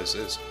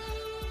sastājusies.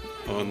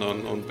 Un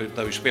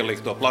tad viņš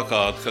pielika to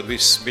plakātu, kad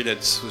viss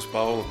biļetes uz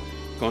Paulu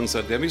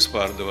koncertiem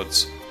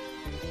izpārdots.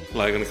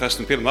 Lai gan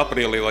kas 1.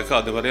 aprīlī, lai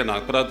kādam var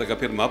ienākt prātā, ka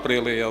 1.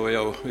 aprīlī jau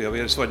ir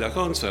vaļā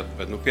koncerti,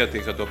 bet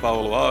pietika to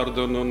Paulu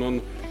vārdu un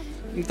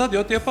tad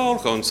jau tie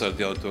Paulu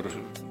koncerti jau tur,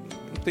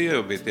 tie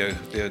jau bija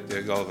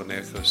tie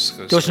galvenie, kas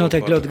tos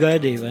noteikti ļoti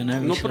gaidīja, vai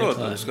ne? Nu,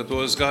 protams, ka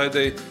tos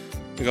gaidīja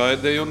jau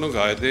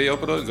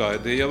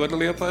ar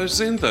Liepājas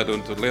Dzintaru,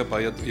 un tur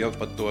Liepāja jau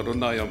pat to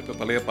runājām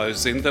par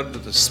Liepājas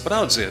Dzintaru, tas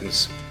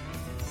sprādziens,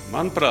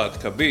 manuprāt,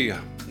 ka bija,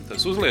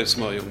 tas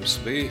uzliesmojums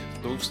bija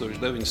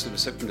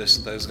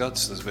 1970.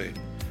 gads, tas bija.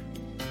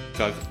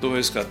 To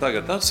es kā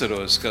tagad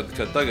atceros, kad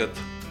tagad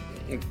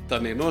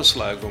tādā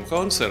noslēguma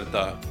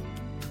koncertā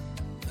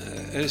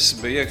es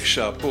biju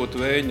iekšā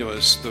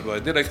Putvēņos, tur vai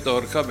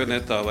direktoru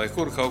kabinetā, vai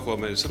kur kaut ko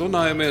mēs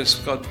runājamies,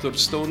 kādu tur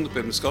stundu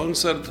pirms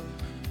koncerta.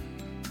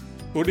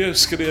 Un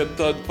ieskrien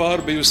tādu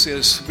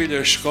pārbijusies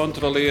biļešu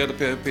kontrolieri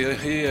pie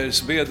ieejas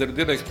biedra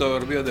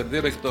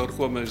direktoru,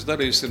 ko mēs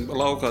darīsim.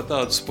 Laukā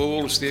tādas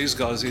pūles, tie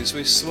izgāzīs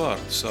visas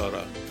vārdus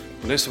ārā.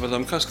 Un es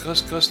saprotam,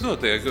 kas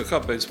notiek,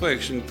 kāpēc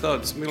pēkšņi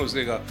tādas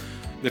milzīgā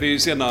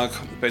drīz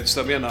pēc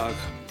tam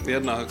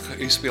ienāk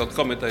izpildu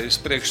komitejas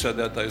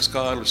priekšsēdētājs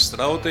Kārlis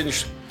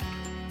Strautiņš.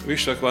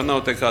 Viņš saka, man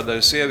nav te kādai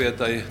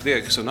sievietai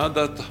diekas un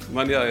adata,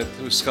 man jāiet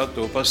uz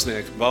skatu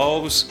pasniegt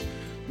balvas.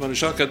 Man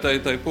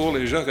žakatei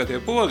pūlī žakatie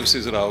pogas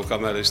izrauga,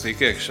 kamēr es tik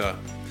iekšā.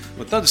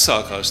 Un tad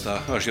sākās tā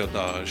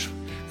ažiotāža.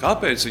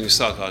 Kāpēc viņi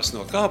sākās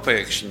no kā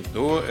pēkšņi,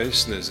 to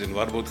es nezinu.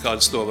 Varbūt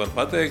kāds to var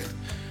pateikt,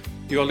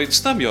 jo līdz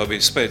tam jau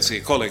bija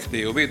spēcīga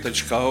kolektīva. Bija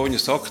taču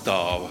Kauņas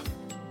oktāva,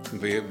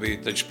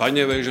 bija taču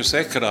Paņevežas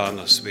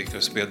ekrānas,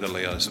 kas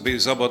piedalījās.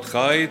 Bija Zabot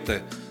Kaite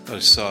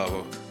ar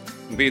savu,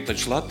 bija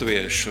taču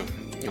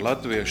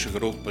latviešu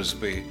grupas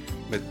bija.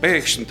 Bet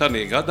pēkšņi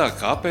tanī gadā,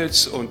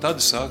 kāpēc, un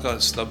tad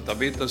sākās, tā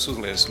bija tas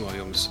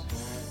uzliesmojums.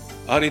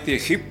 Arī tie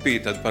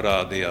hipiji tad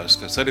parādījās,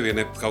 kas arī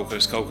bija kaut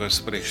kas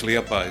priekš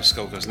Liepājas,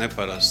 kaut kas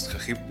neparasts, ka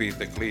hipiji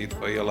te klīt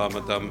pa ielām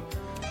tam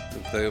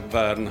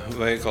bērnu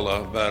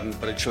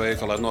preču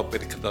veikalā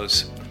nopirka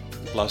tās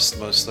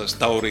plastmas, tās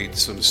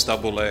taurītes un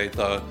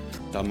stabulēja,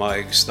 tā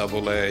maigi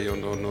stabulēja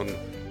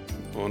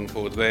un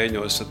būt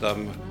vēņos ar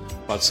tām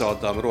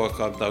paceltām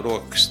rokām, tā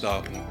rokas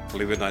tā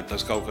plivināja,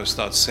 tas kaut kas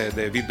tāds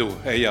sēdēja vidū,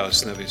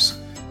 ejās, nevis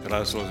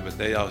krēslos, bet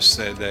ejās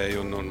sēdēja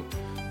un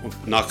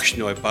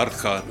nakšņoja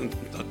parkā.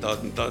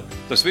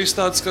 Tas viss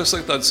tāds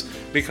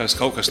likās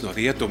kaut kas no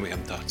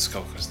rietumiem,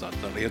 kaut kas tā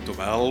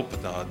rietuma elpa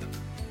tāda.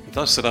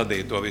 Tas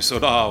radīja to visu.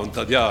 Un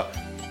tad,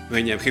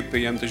 viņiem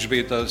hipijiem taču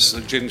bija tās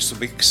džinsu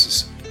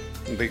bikses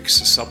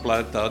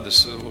saplēt tādas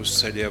uz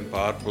ceļiem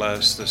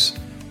pārplēstas.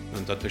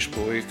 Un tad taču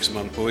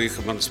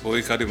mans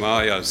puika arī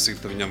mājās,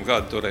 cik viņam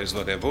gadu toreiz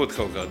varēja būt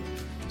kaut kādi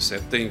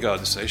 7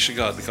 gadi, 6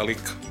 gadi, ka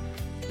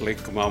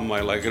lika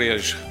mammai, lai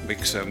griež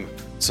biksēm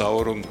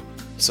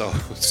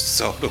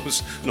caurus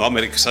no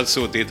Amerikas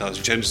atsūtītās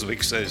džensu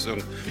biksēs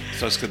un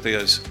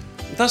saskaties.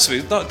 Tā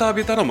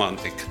bija tā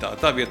romantika.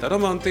 Tā bija tā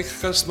romantika,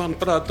 kas,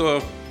 manuprāt,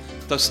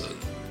 tas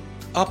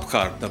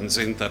apkārtam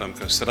Dzintaram,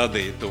 kas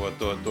radīja to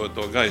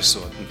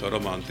gaisotni, to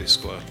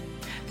romantisko.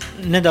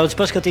 Nedaudz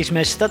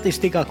paskatīsimies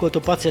statistikā, ko tu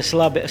pats esi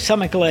labi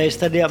sameklējis.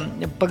 Tad,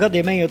 pa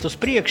gadiem ejot uz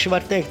priekšu,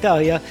 var teikt tā,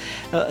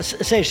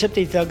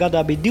 67.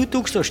 gadā bija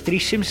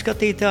 2300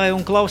 skatītāji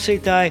un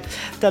klausītāji,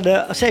 tad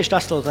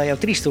 68. jau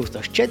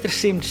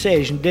 3400,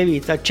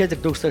 69.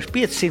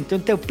 4500,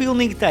 un tev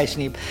pilnīgi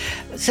taisnība.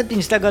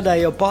 70. gadā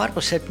jau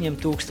pārpa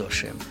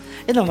 7000.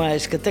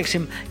 Iedomājies, ka,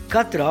 teiksim,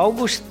 katru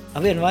augustu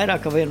vien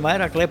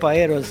vairāk Liepā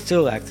ierodas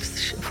cilvēki. Tas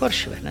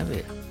forši, vai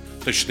nebija?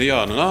 Taču,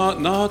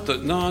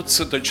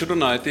 nāca, taču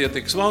runāja tie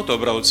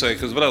autobraucēji,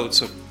 kas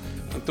brauca,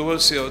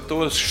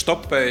 tos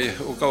štopēja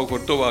kaut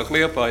kur tuvāk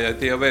Liepājai,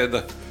 tie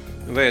veida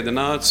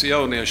nāca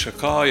jaunieši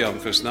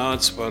kājām, kas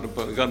nāca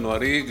gan no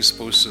Rīgas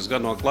puses,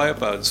 gan no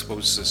Klaipēdas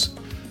puses,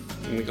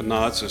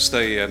 nāca uz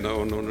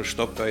tejienu un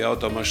štopēja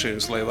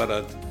automašīnas, lai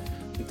varētu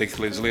tikt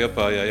līdz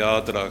Liepājai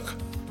ātrāk.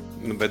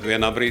 Bet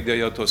vienā brīdī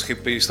jau tos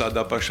hipijus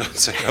tādā pašā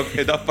ceļā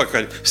pēc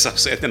atpakaļ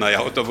sasētināja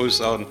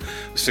autobusā un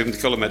 100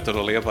 km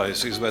no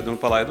Liepājas izved un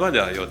palaid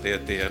vaļā, jo tie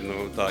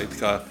tā it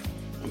kā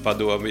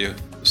padomju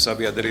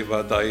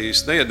sabiedrībā tā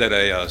īsti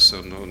neiederējās.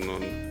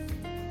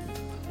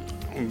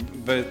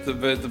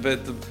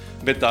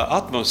 Bet tā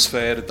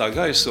atmosfēra, tā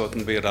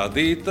gaisotne bija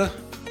radīta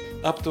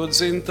ap to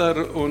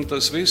Dzintaru, un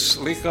tas viss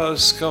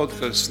likās kaut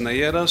kas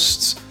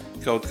neierasts,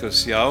 kaut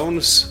kas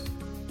jauns.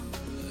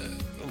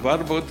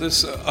 Varbūt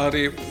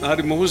arī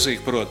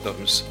mūzika,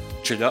 protams.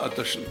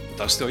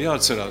 Tas tev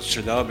jāatcerās,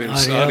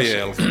 Čeļābins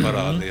Ariēla, ka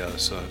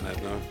parādījās.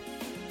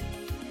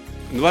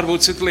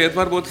 Varbūt cita lieta,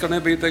 varbūt, ka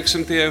nebija,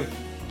 teiksim, tie,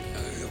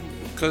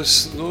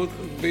 kas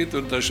bija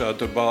tur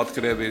dažādi, tur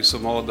Baltkrievijas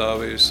un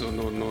Moldāvijas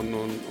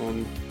un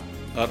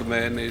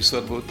Armēnijas,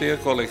 varbūt tie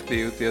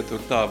kolektīvi, tie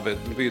tur tā,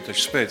 bet bija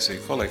taču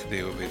spēcīgi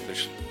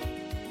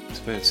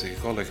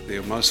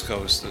kolektīvi,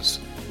 Maskavas, tas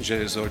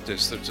džēza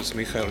orķestrs, tas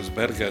Mihails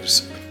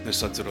Bergers,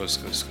 es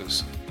atceros, kas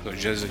to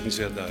džēziņu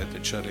dziedāja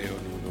taču arī.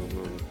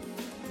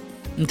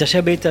 Tas jau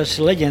bija tas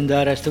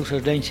leģendārais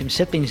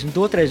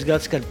 1972.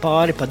 gads, kad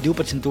pāri pa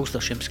 12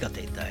 000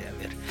 skatītājiem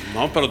ir.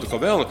 Man parādu, ka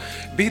vēl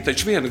bija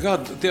taču viena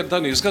gada, tie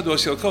danīs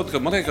gados jau kaut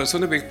kā, man liekas,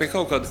 nebija pie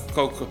kaut kā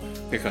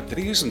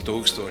 30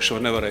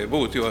 000 nevarēja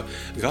būt, jo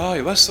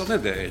gāja veselu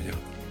nedēļu.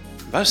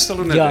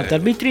 Jā, tad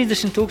bija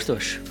 30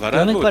 000.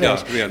 Varētu būt,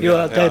 jo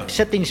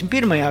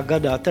 71.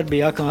 gadā tad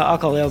bija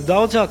atkal jau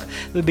daudzāk,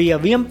 bija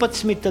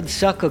 11, tad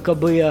saka, ka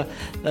bija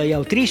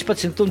jau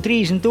 13 un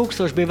 30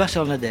 000 bija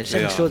vesela nedēļa.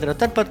 72.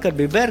 Tad pat, kad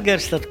bija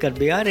Bergers, tad, kad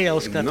bija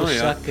Ariels,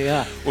 saka,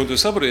 jā. Un tu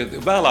saproti,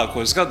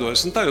 vēlākos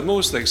gados, un tagad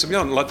mūsu, teiksim,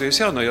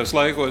 Latvijas jaunajos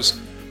laikos,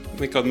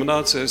 kad man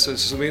nācies,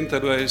 es esmu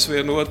intervējis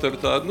vienu otru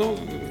tādu,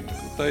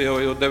 tā jau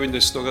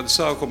 90. gadu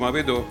sākumā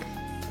vidū,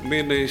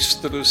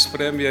 ministrus,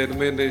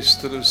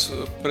 premjerministrus,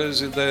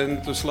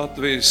 prezidentus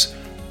Latvijas,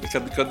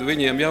 kad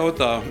viņiem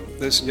jautā,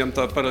 es viņam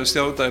tā parasti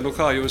jautāju,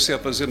 kā jūs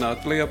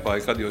iepazināt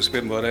Liepāju, kad jūs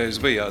pirmo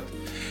reizi bijāt.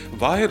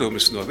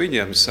 vairums no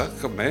viņiem saka,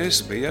 ka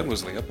mēs bijām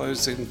uz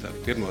Liepājas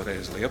Dzintaru. Pirmo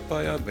reizi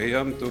Liepājā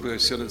bijām, tur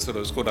es jau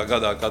neceros, kurā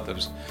gadā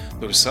katrs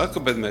tur saka,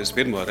 bet mēs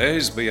pirmo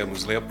reizi bijām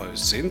uz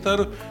Liepājas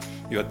Dzintaru,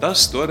 jo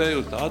tas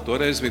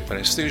toreiz bija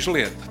prestīža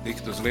lieta,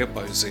 tikt uz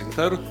Liepājas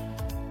Dzintaru.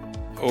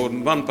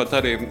 Un man pat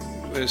arī,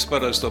 es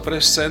parasti to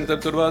preses centru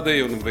tur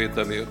vadīju, un bija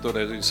tad,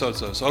 toreiz viņi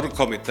saucās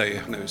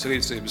orgkomiteja, nevis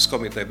rīcības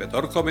komiteja, bet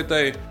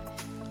orgkomiteja.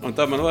 Un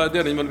tā man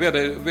vajag, man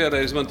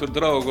vienreiz man tur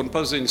draugu un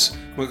paziņas,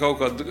 man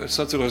es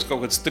atceros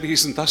kaut kāds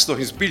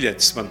 38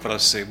 biļetes man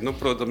prasīja. Nu,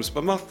 protams, pa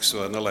maksu,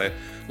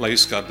 lai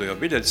izkārtojo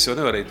biļetes, jo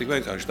nevarēja tik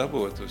vienkārši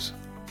dabūt uz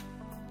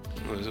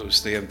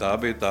tiem. Tas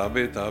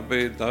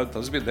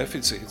bija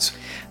deficīts.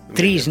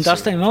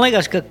 38. Man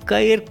liekas, ka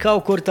ir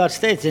kaut kur tāds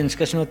teiciens,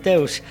 kas no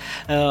tevis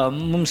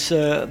mums,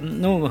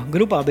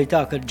 grupā bija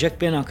tā, ka Džek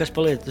pienāk, kas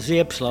paliet uz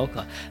Iepas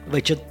laukā.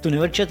 Vai tu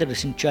nevari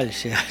 40 čaļus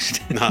jāst?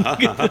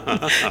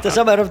 Tas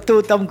apmēram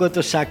tam, ko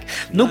tu saki.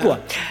 Nu ko,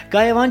 kā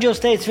jau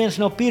Andžils teica, viens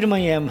no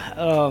pirmajiem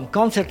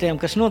koncertiem,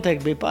 kas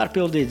noteikti bija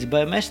pārpildīts,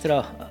 bija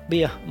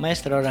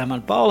Maestro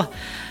Rēmana Paula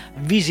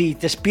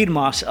vizītes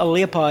pirmās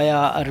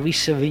Liepājā ar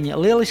visu viņa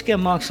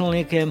lieliskiem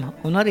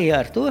māksliniekiem un arī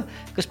ar to,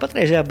 kas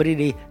patreizajā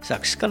brīdī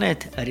sāk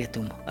skanēt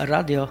rietumu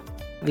radio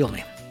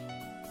vilniem.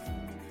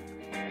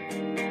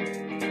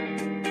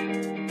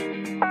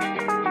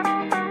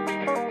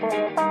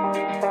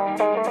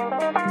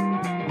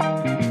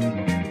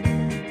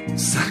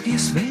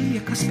 Sargies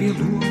vēja, kas pie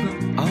loga,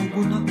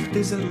 augu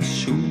nakti zarus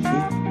šūpu.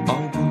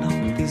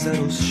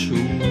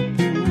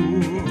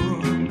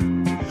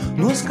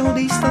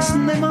 Noskaudīs tas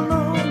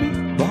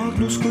nemanāmi,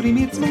 vārdus, kuri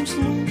mirdz mums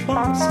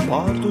lūpās,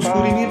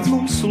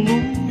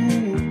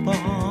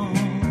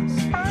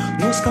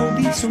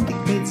 Noskaudīs un tik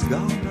pēc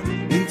gada,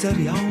 līdz ar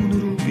jaunu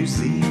rūpju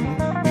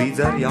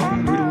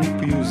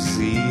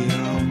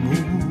ziemu.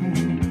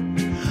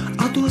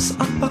 Atos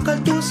atpakaļ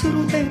tos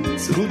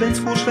rudens,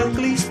 kurš vēl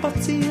klīst pa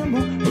ciemu,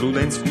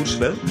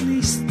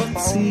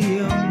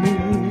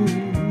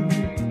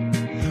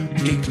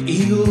 Tik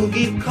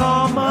ilgi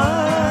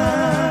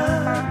kamēr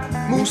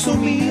mūsu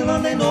mīla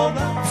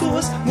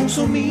nenovecos,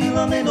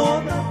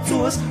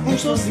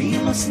 mums no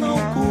ziemas nav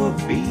ko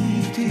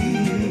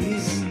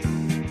bīties.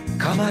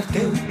 Kamēr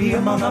tev pie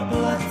mana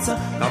pleca,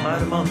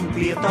 kamēr man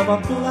pie tava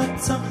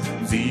pleca,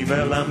 dzīve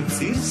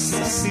lemts ir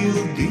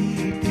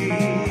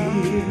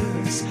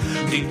sasildīties.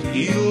 Tik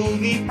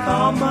ilgi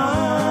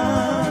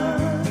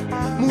kamēr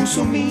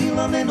mūsu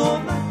mīla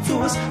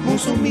nenovecos,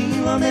 mums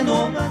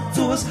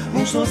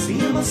no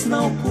ziemas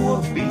nav ko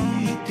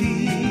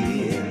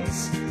bīties.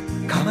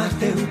 Kamēr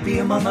tev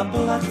pie mana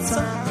pleca,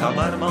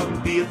 kamēr man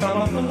pie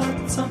tava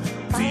pleca,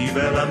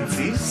 dzīve lemts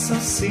ir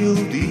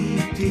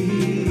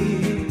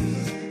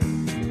sasildīties.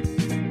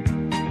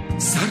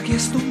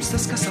 Sargies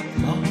tumstas, kas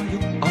apmāju,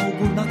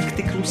 augu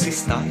nakti klusi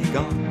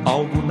staigā.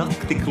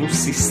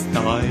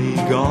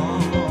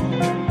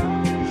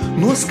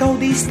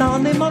 Noskaudīs tā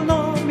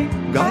nemanāmi,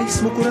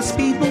 gaismu, kura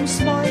spīd mums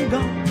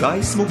svaigā.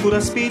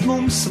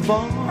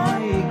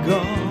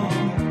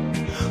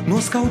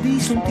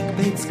 Noskaudīs un tik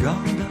pēc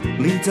gada,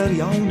 līdz ar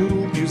jaunu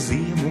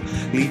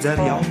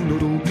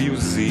rūpju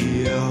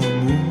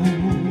ziemu.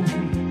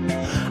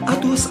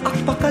 Atos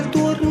atpakaļ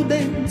to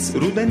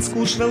rudens,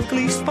 kurš vēl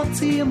klīst pa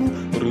ciemu,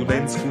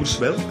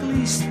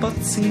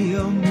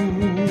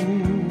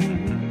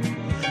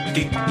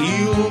 Tik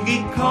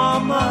ilgi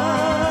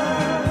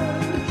kamēr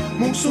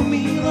mūsu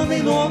mīla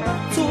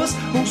nenovecos,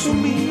 mums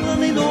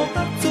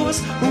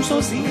no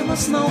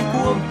ziemas nav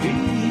ko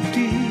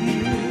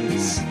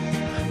bīties.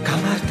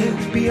 Kamēr tev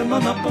pie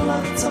mana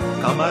pleca,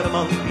 kamēr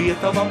man pie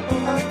tava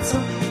pleca,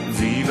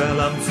 dzīve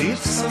lemts ir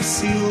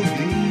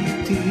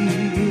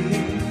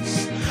sasildīties.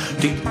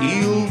 Tik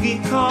ilgi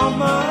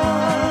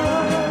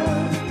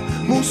kamēr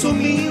mūsu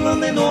mīla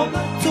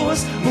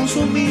nenovecos, mums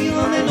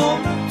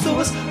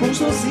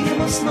no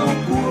ziemas nav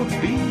ko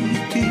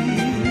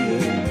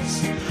bīties.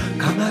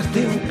 Kamēr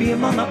tev pie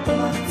mana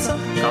pleca,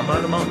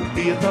 kamēr man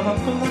pie tava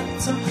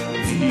pleca,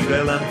 dzīve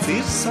lemts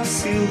ir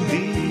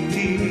sasildīties.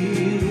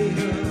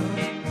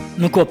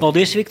 Nu ko,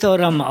 paldies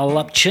Viktoram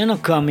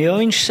Lapčenakam, jo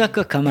viņš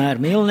saka, kamēr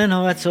mīl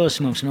nenovecos,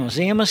 mums no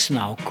ziemas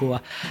nav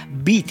ko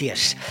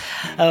bīties.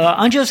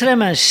 Andžils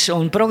Remess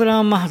un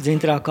programma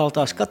Dzintarā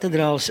kaltās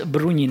katedrāles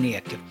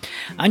bruņinieki.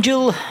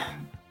 Andžil,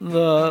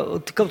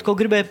 tu kaut ko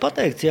gribēji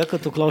pateikt, ja,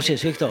 ka tu klausies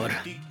Viktoru?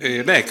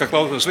 Nē, ka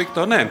klausos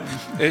Viktoru, nē.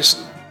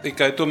 Es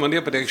tikai tu man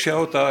iepriekš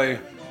jautāju,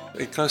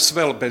 kas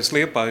vēl pēc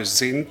Liepājas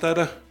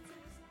Dzintara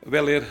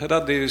vēl ir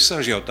radījis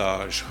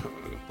ažiotāžu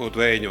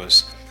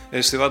Putvēņos.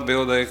 Es tev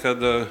atbildēju,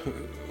 kad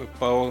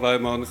Paula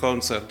Raimona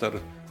koncerta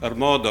ar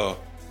Modo,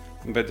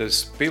 bet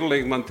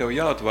man tev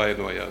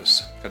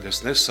jāatvainojās, kad es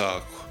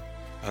nesāku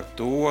ar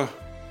to,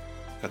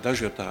 ka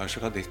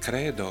ažiotāžu radīja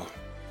kredo.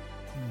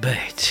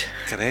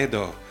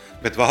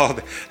 Bet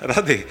Valdi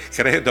radīja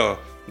kredo,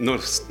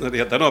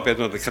 ja tā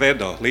nopietni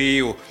kredo,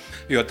 līvu,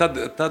 jo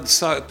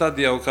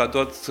tad jau kā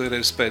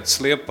pēc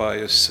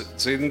Liepājas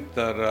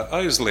Dzintara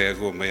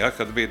aizlieguma, ja,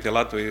 kad bija tie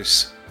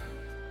Latvijas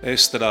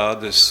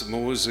estrādes,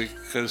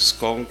 mūzikas,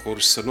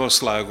 konkursa,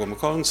 noslēguma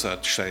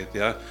koncerti šeit,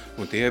 ja?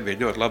 Un tie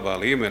bija ļoti labā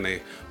līmenī,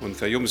 un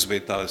ka jums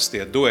bija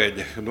tie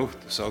dueļi,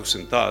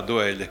 sauksim tā,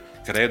 dueļi,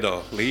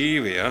 kredo,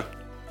 līvi, ja?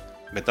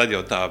 Bet tad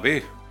jau tā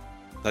bija,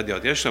 tad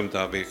jau tiešām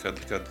tā bija,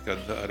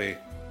 kad arī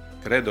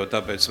kredo,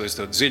 tāpēc es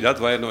tev dziļi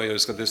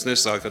atvainojos, kad es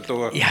nesāku ar to.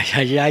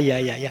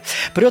 Jā.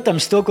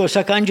 Protams, to, ko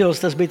saka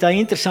Andžils, tas bija tā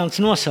interesants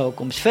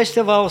nosaukums.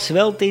 Festivāls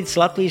veltīts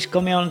Latvijas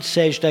komunijas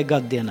 60.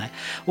 gaddienai.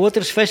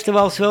 Otrs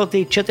festivāls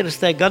veltīts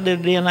 40.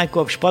 gaddienai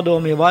kopš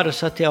padomju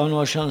varas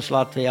atjaunošanas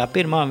Latvijā.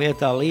 Pirmā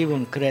vietā līva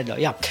un kredo.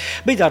 Jā,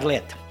 bija tāda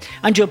lieta.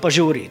 Andžil pa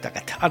žūriju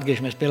tagad.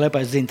 Atgriežamies pie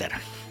Liepājas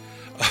dzintara.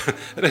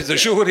 Redz,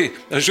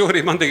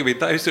 žūrija man tik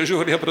bija taisa,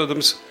 žūrija,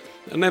 protams,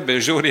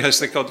 nebija žūrija,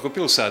 es ne kaut ko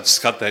pilsētas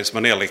skatējis,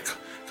 man ielika.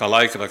 Kā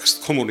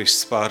laikraksta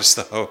komunists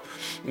pārstāv.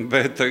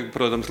 Bet,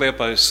 protams,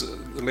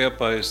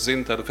 Liepājas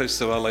dzintara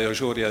festivālā jau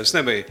žūrijā es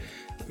nebija.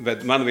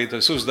 Bet man bija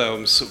tas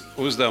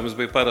uzdevums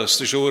bija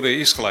parasti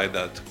žūriju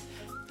izklaidēt.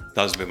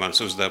 Tas bija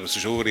mans uzdevums,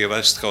 žūriju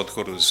vest kaut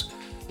kur uz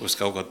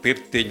kaut kādu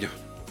pirtiņu,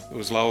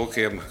 uz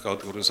laukiem,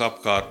 kaut kur uz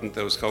apkārtni,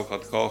 uz kaut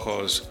kādu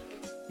kolhozu.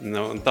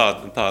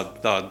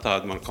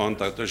 Tāda man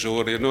kontakta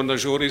žūrija. Un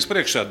žūrijas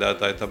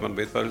priekšsēdētāji, tā man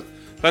bija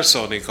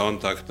personīgi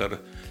kontakti ar.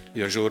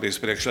 Jo žūrijas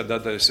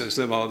priekšsēdētājs, es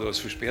nemaldos,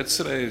 viņš 5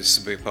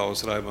 reizes bija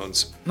Pauls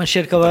Raimonds. Man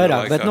šķiet, ka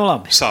vairāk, bet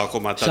labi.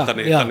 Sākumā,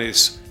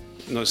 tanīs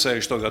no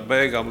 60. gadu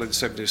beigām līdz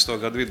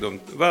 70. gadu vidum.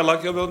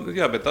 Vēlāk jau vēl,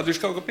 bet tad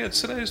viņš kaut kā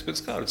 5 reizes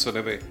pēc kārtas, vai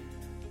nebija?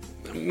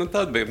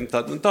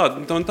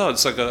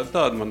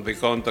 Tāda man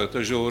bija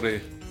kontakta žūrija.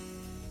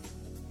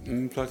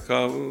 Tā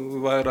kā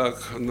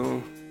vairāk,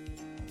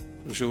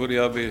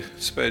 žūrijā bija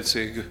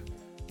spēcīgi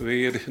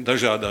vīri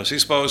dažādās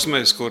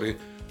izpausmēs, kuri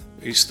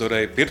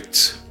izturēja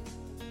pirts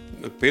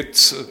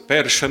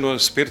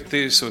pēršanos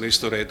pirtīs un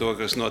izturēja to,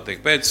 kas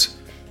notiek pēc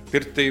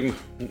pirtīm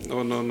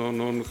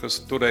un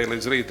kas turēja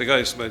līdz rīta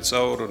gaismai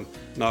cauri un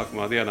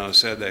nākamā dienā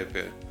sēdēja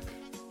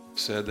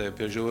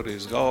pie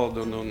žūrijas galda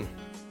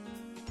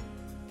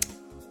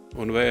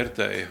un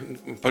vērtēja.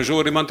 Pa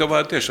žūri man tev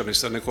vajag tiešām,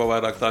 es neko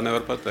vairāk tā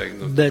nevar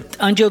pateikt. Bet,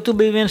 Andžil, tu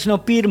biji viens no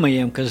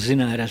pirmajiem, kas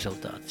zināja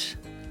rezultātus.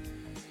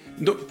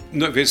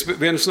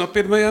 Viens no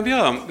pirmajiem,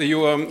 jā,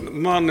 jo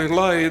mani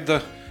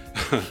laida...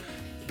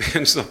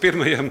 Viens no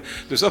pirmajiem,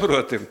 tu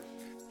saproti,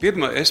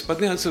 es pat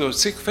neatceros,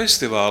 cik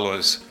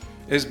festivālos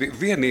es biju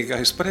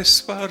vienīgais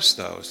preses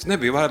pārstāvs.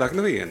 Nebija vairāk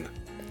neviena.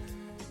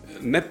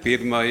 Ne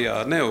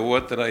pirmajā, ne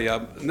otrajā,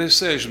 ne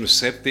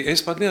 67.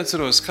 Es pat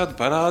neatceros, kad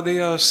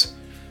parādījās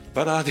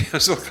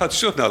vēl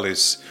kāds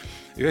žurnālists.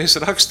 Jo es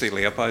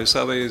rakstīju Liepājas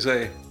avīzē,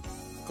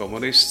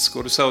 komunists,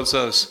 kuru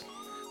saucās.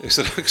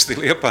 Es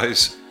rakstīju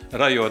Liepājas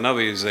rajona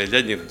avīzē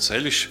Ļeņina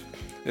ceļš.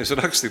 Es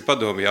rakstīju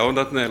padomu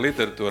jaunatnē,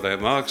 literatūrai,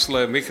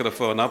 mākslē,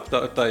 mikrofonu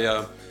aptātajā,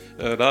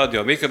 radio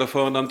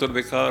mikrofonam. Tur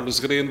bija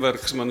Kārlis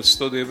Grīnbergs, manas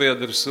studiju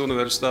biedrs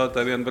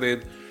universitātē vien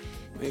brīdi,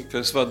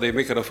 kas vadīja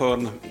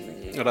mikrofonu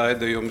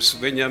raidījums.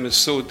 Viņam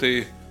es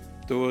sūtīju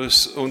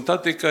tos, un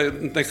tad tikai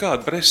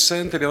nekāda preses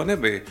centra jau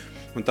nebija.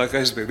 Un tā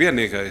kā es biju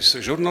vienīgais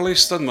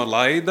žurnālists, tad man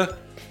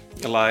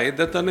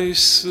laida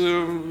tanīs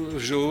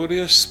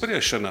žūrijas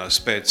spriešanās,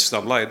 pēc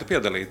tam laida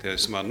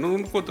piedalīties man.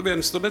 Ko tu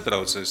viens tur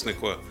netraucies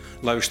neko,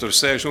 lai viņš tur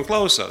sēž un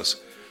klausās.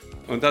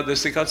 Un tad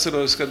es tik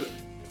atceros, kad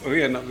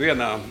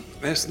vienā,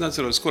 es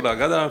neatceros, kurā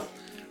gadā,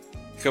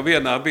 ka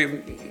vienā bija,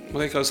 man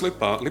liekas,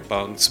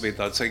 Lipāns bija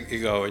tāds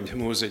igauņa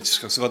mūziķis,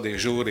 kas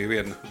vadīja žūriju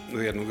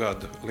vienu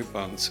gadu,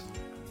 Lipāns.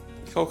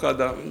 Kaut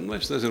kādā,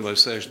 es nezinu, vai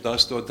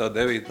 68,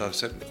 9,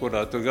 7,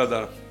 kurā tu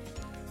gadā.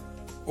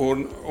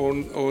 Un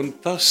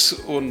tas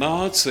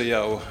nāca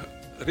jau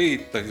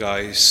rīta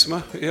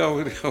gaisma,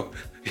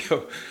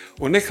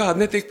 un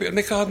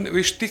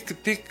viņš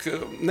tik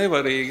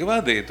nevarīgi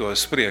vadīja to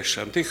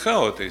spriešanu, tik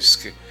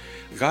haotiski.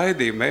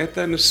 Gaidīja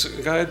meitenes,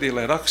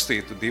 gaidīja, lai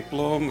rakstītu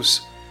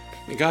diplomus,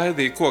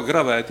 gaidīja, ko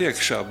gravēt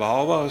iekšā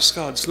balvās,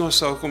 kādas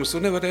nosaukumus,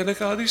 un nevarēja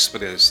nekādu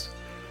izspriest.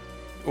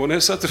 Un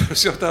es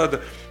atceros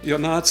jo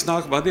nāca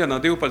nākamā dienā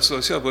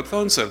 12. jābūt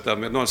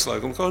koncertam,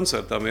 noslēguma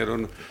koncertam,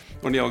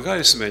 un jau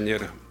gaismeņi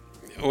ir.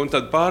 Un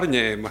tad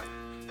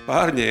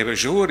pārņēma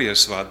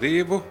žūrijas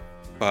vadību,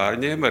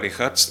 pārņēma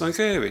Rihards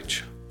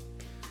Stankēvičs.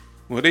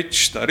 Un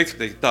Ričs tā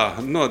riktīgi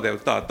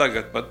nodeva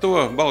tagad par to,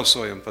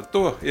 balsojam par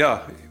to,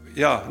 jā,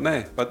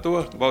 nē, par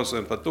to,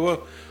 balsojam par to,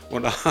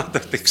 un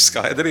ātri tik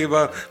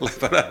skaidrībā, lai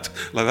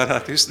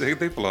varētu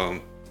izsniegt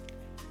diplomu.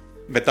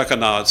 Bet tā kā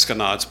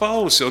nāca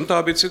Pauls, un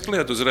tā bija cita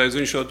lieta, uzreiz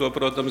viņš jau to,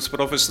 protams,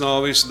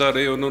 profesionāli visu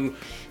darīja un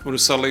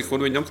salika,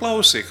 un viņam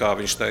klausīja, kā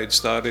viņš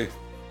teica,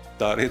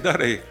 tā arī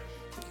darīja.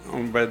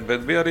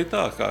 Bet bija arī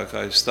tā, kā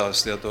es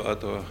stāstīju ar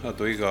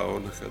to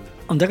igaunu.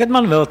 Un tagad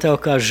man vēl tev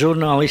kā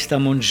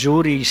žurnālistam un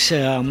žūrijas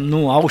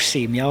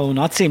ausīm,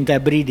 un acīm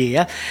tajā brīdī.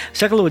 Ja?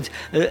 Saka, lūdzu,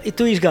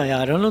 tu izgāji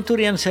ārā,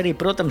 turienes arī,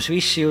 protams,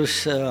 visi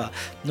jūs,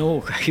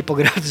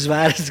 Hipokrates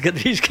vērsts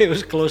gadrīz, ka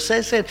jūs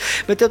klusēsiet,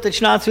 bet tev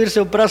taču nāca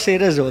virsū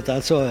prasīja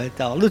rezultāts, vai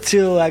tālu.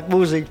 Cilvēki,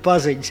 mūziķi,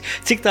 paziņas,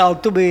 cik tālu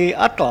tu biji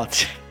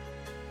atklāts?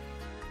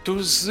 Tu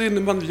zini,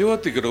 man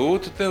ļoti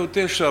grūti tev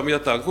tiešām, ja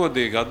tā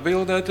godīgi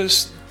atbildēt,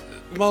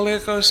 man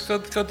liekas,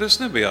 kad es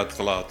nebiju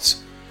atklāts.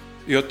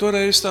 Jo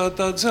toreiz tā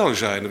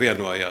dzelžaini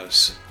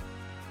vienojās.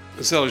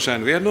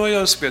 Dzelžaini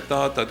vienojās pie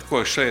tā, tad,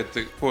 ko šeit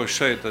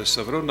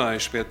esam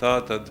runājuši pie tā,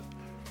 tad.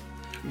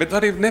 Bet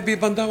arī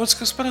nebija man daudz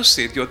kas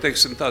prasīt, jo,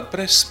 teiksim, tāda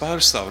preses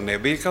pārstāva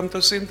nebija, kam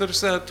tas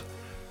interesētu.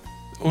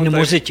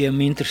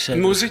 Muziķiem interesē.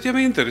 Muziķiem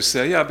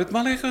interesē, jā, bet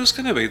man liekas, ka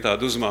nebija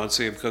tāda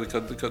uzmācība,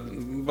 kad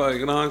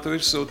vajag nākt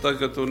virsū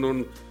tagad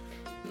un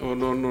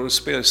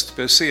spiest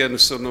pie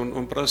sienas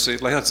un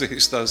prasīt, lai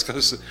atzīstās,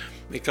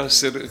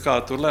 kas ir, kā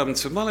tur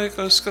lemts. Man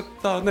liekas, ka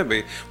tā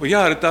nebija. Un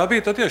jā, arī tā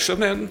bija, tad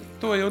tiešām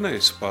to jau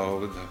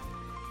neizpauda.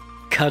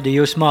 Kādi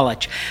jūs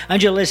malači.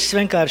 Andžil, es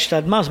vienkārši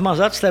tādu maz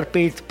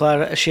atstarpītu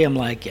par šiem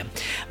laikiem.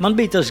 Man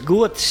bija tas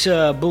gods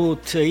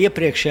būt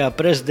iepriekšējā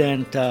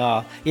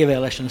prezidenta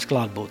ievēlēšanas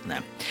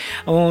klātbūtnē.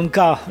 Un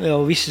kā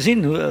jau visi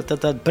zinu,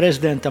 tad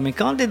prezidentam ir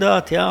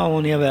kandidāti, jā,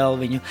 un ievēl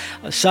viņu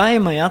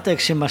saima, jā,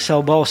 teiksim, ar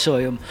savu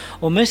balsojumu.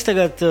 Un mēs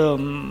tagad,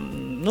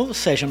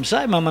 sēžam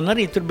saimā, man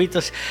arī tur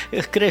bija tas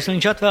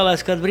krēsliņš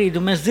atvēlēts kādu brīdi,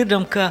 un mēs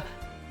dzirdam, ka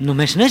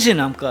mēs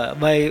nezinām,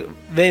 vai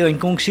Vējoņa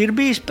kungs ir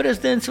bijis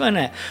prezidents vai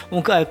nē.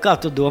 Un kā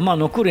tu domā,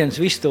 no kurienes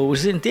visu to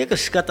uzzina? Tie,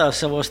 kas skatās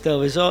savos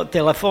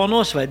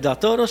telefonos vai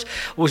datoros,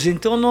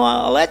 uzzina to no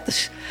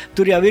letas.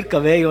 Tur jau ir,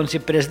 ka Vējoņs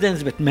ir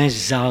prezidents, bet mēs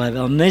zālē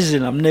vēl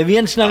nezinām.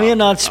 Neviens nav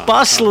vienāds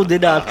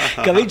pasludināt,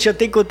 ka viņš jau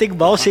tik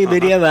balsība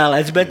ir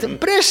ievēlēts, bet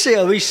presi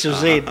jau visu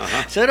zina.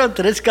 Cerot,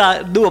 redz,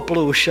 kā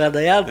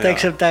noplūšana, jā,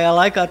 teiksim, tajā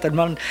laikā, tad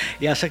man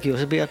jāsaka,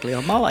 jūs bijāt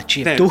liela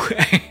malači.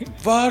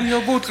 Var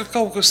jau būt, ka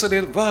kaut kas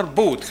arī var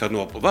būt,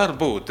 var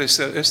būt. Es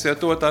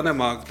to tā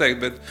nemāku teikt,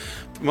 bet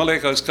man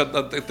liekas, ka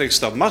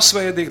tā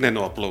masveidīgi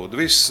nenoplūda.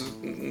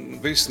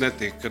 Viss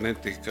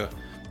netika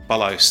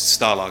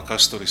palaists tālāk,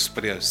 kas tur ir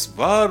spriests.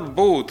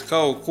 Varbūt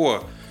kaut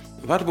ko,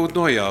 varbūt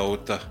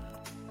nojauta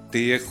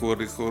tie,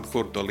 kur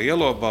to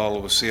lielo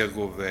balvas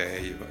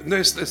ieguvēji.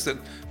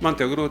 Man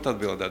tev grūti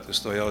atbildēt uz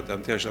to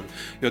jautājumu tiešām,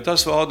 jo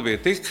tas valda bija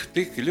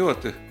tik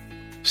ļoti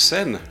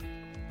sen,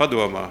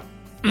 padomā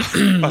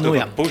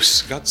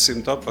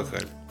pusgadsimtu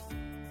atpakaļ.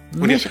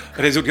 Un,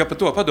 ja par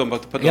to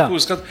padomā,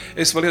 pusgadu,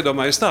 es vēl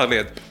iedomājos tā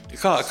lieta,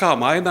 kā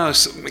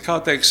mainās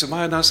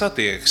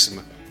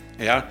attieksme.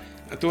 Ja?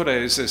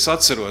 Toreiz es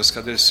atceros,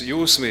 kad es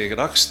jūsmīgi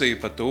rakstīju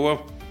par to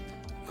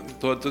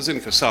tu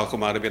zini, ka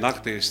sākumā arī bija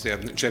naktīs tie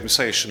jam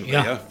session,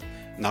 ja?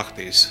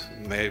 Naktīs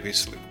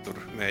visi tur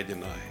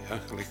mēģināja. Ja?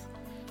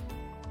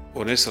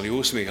 Un es vēl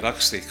jūsmīgi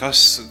rakstīju,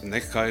 kas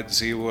nekaid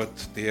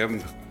dzīvot tiem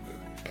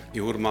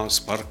Jūrmālas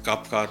parka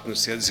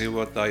apkārtnes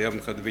iedzīvotājiem,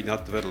 kad viņi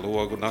atver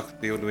logu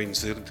naktī un viņi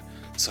dzird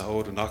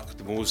cauri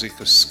nakti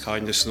mūzikas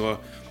skaņas no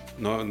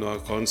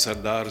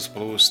koncertdāras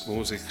plūst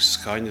mūzikas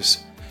skaņas.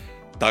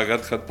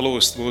 Tagad, kad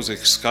plūst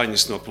mūzikas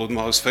skaņas no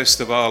pludmales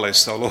festivāla,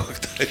 es savu logu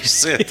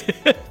taisiet.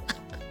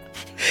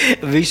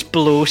 Viss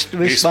plūst,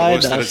 viss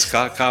mainās.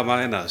 Kā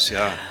mainās,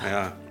 jā.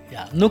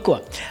 Jā. Nu ko,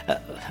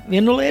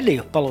 vienu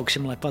lēdiju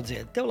palūksim, lai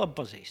padzied. Tev labi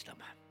pazīstam.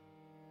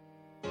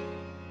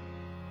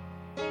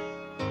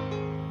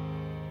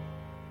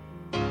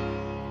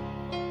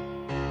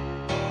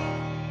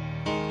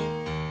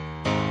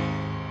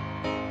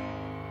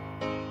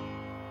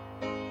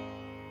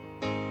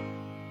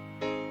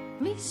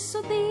 Visu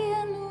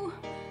dienu,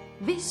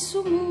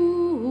 visu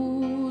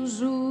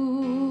mūžu,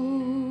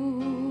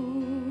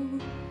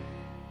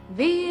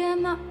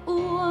 viena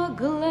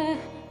ogle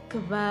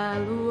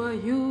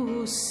kvēlojusi,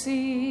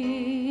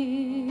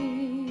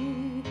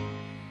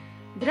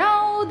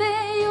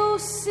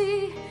 draudējusi,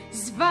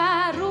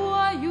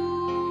 zvērojusi.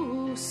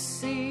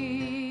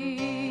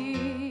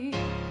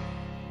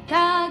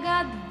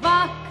 Tagad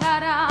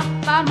vakarā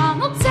par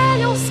manu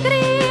ceļu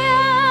skrien.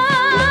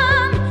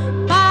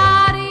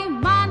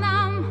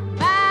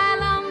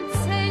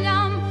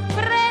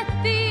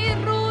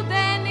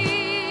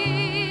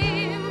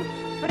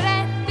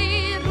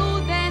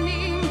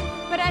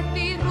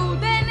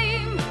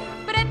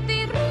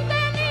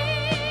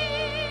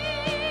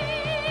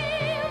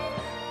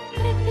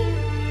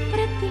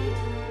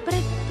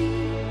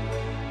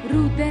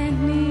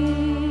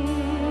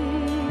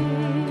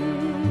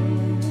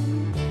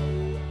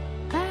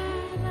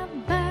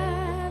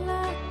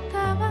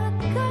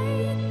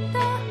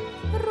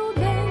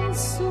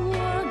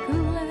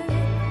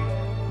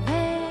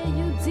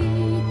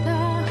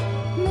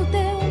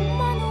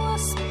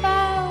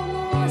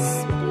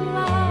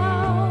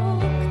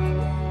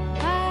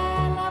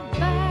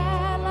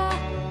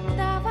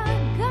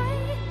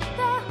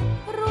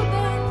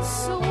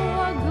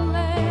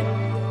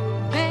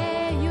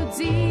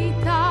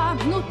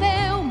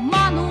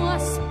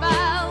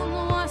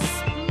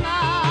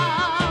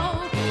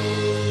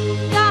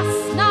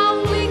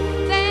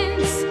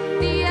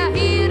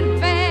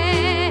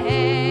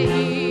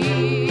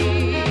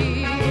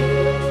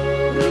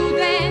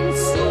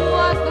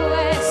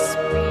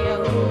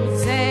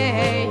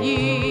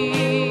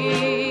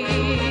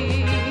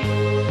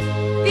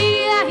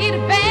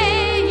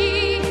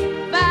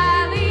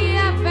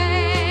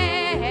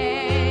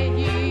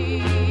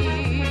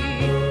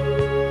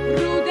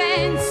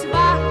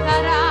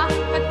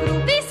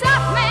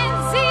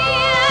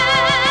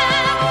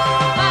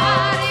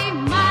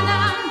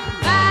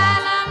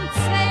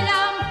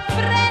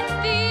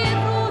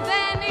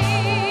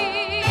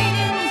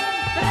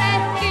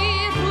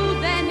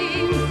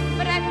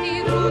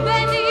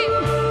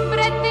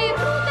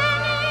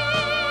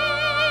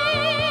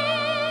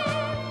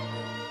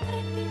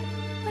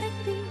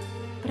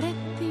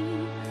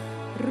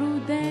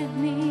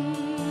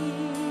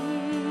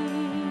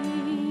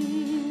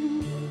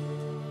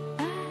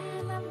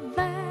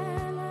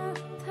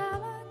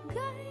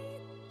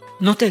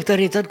 Noteikti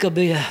arī tad, kad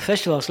bija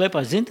festivāls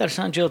Liepājas dzintars,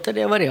 Andžila, tad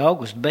jau arī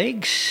augusta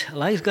beigas,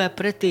 laiks gāja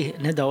pretī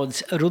nedaudz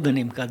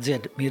rudenim, kā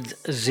dzied mirdz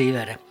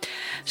zīvere.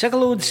 Saka,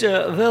 lūdzu,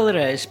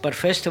 vēlreiz par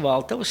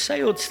festivālu tavas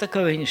sajūtas, tā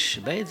kā viņš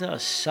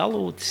beidzās,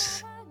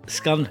 salūts,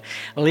 skan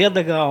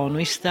Liedagā un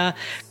viss tā.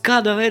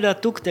 Kādā veidā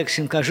tu,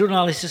 teiksim, kā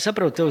žurnālisti,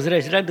 saprotu, tev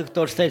uzreiz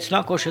redaktors teica,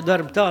 nākošie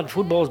darbi tādi,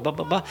 futbols,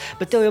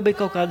 bet tev jau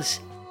bija kaut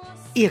kādas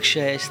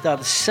iekšējas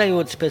tādas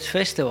sajūtas pēc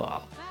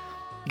festivāla.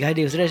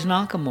 Gaidīju uzreiz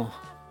nākamo.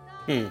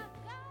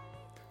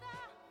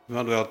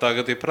 Man vēl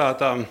tagad ir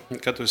prātā,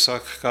 kad tu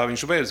saki, kā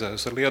viņš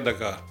beidzās ar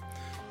Liedagā,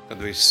 kad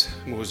visi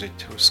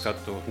mūziķi uz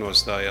skatu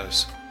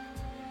nostājās.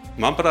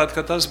 Man prāt,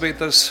 ka tas bija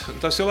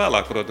tas jau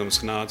vēlāk,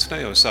 protams, nāca,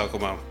 ne jau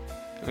sākumā,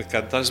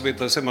 kad tas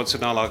bija tas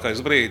emocionālākais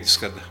brīdis,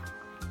 kad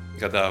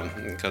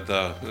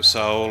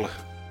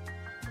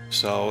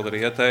saule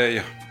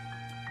rietēja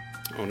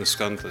un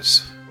skan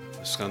tas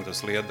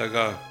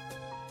Liedagā.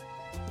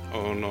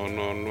 Un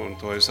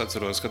to es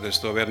atceros, kad es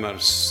to vienmēr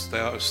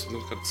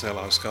kad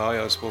cēlās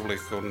kājās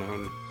publika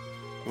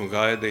un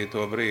gaidīju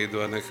to brīdi,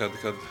 vai ne,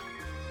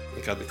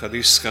 kad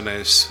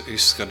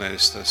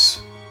izskanēs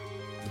tas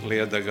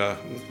Liedagā.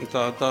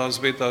 Tās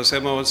bija tās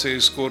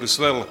emocijas,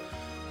 kuras vēl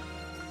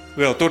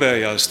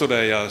turējās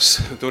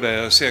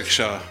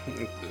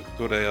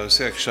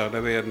iekšā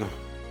nevienu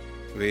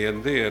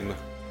dienu.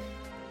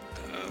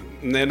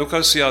 Nē, nu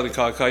kas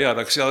kā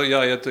jāraksta,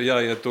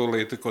 jāiet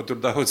tūlīt, ko tur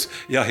daudz,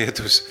 jāiet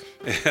uz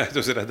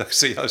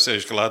redakciju,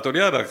 jāsēž klāt un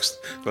jāraksta,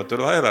 ko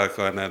tur vairāk,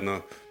 vai ne, nu,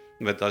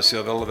 bet tas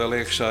jau vēl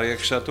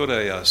iekšā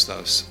turējās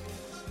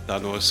tā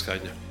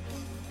noskaņa.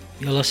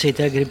 Jo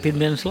lasītāji grib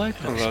pirmdienas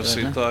laikraksta,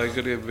 Lasītāji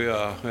grib,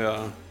 jā.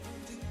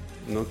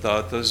 Nu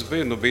tā tas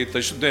bija,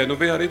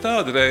 bija arī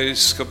tāda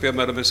reize, ka,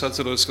 piemēram, es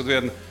atceros, kad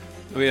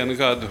vienu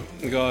gadu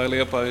gāja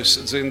Liepājas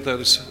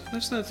dzintars,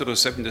 es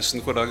neceros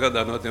 70, kurā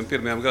gadā no tiem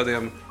pirmiem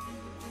gadiem,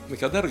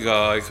 kad arī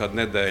gāja kādu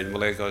nedēļu,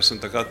 man liekas, un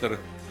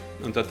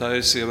tad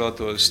taisīja vēl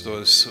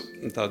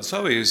tādas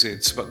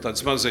avīzītes,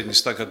 tādas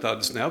maziņas,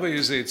 tādas ne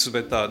avīzītes,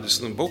 bet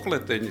tādas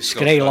bukletiņas.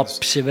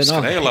 Skrejlaps,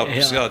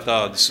 jā,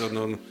 tādas,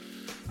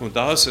 un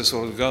tās es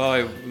vēl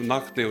gāju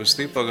naktī uz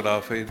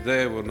tipogrāfiju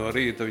devu, un no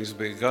rīta viņas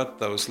bija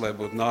gatavas, lai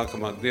būtu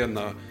nākamā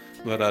dienā,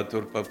 varētu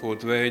tur pa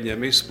pūt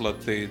vēņiem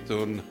izplatīt,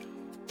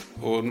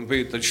 un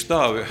bija taču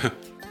tā.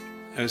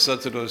 Es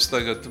atceros,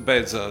 tagad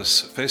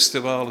beidzās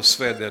festivāls,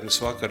 svētdienas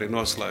vakarī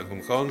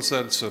noslēguma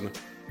koncerts,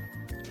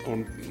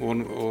 un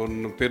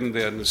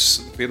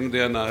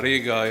pirmdienā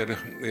Rīgā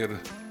ir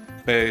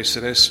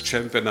PSRS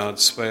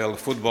čempionāta spēle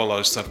futbolā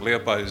starp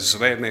Liepājas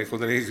Zvejnieku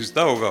un Rīgas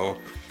Daugavu,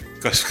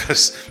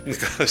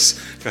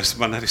 kas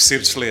man arī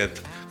sirdslieta,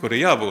 kur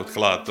ir jābūt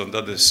klāt, un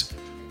tad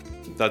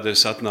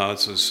es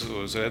atnācu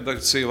uz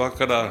redakciju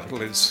vakarā,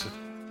 līdz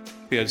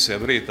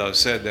 5 rītā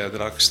sēdēju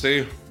un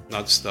rakstīju,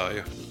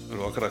 atstāju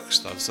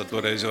rokrakstāts, tad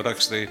toreiz jau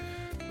rakstīju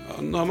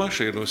no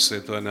mašīnu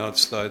uzsit, vai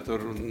neatstāju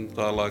tur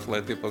tālāk, lai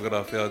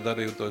tipogrāfijā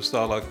darīju tos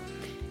tālāk.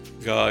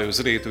 Gāju uz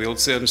rītu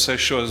vilcienu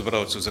 6,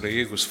 braucu uz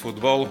Rīgu uz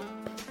futbolu,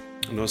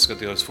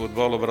 noskatījos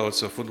futbolu,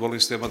 braucu ar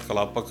futbolistiem atkal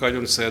apakaļ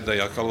un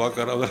sēdēju atkal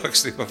vakarā un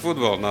rakstīju par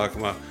futbolu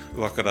nākamā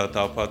vakarā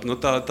tāpat. Nu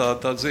tā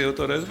dzīve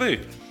toreiz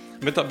bija.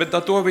 Bet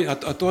tā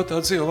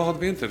dzīve valda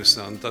bija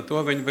interesanta, to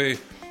viņa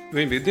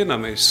bija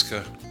dinamiska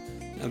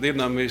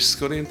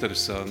un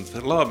interesanti.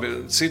 Labi,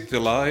 citi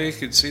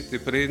laiki, citi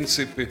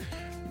principi,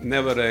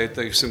 nevarēja,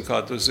 teiksim,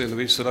 kā tu zini,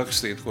 visu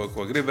rakstīt,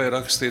 ko gribēja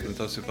rakstīt, un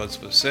tas ir pats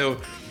par sevi.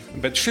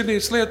 Bet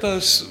šīs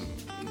lietās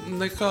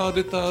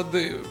nekādi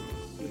tādi,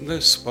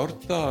 ne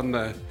sportā,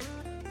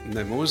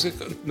 ne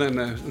mūzika,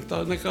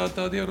 nekā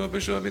tādi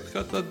ierobežojumi,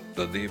 kā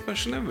tādi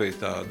īpaši nebija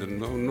tādi.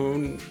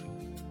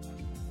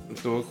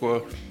 To,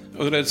 ko...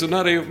 Un redz, un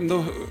arī,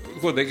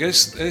 godīgi,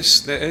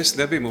 es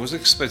nebiju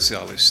mūzikas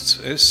speciālists.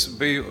 Es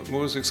biju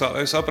mūzikas,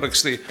 es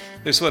aprakstīju,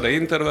 es varēju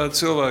intervēt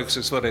cilvēkus,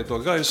 es varēju to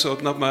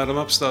gaisot un apmēram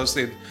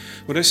apstāstīt.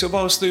 Un es jau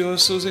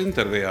balstījos uz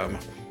intervijām,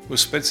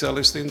 uz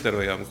speciālistu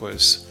intervijām, ko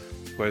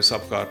es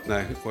apkārtnē,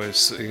 ko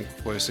es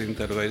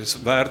intervēju.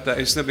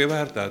 Es nebiju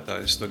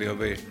vērtētājs, tur jau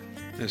bija.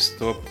 Es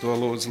to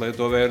lūdzu, lai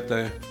to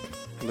vērtē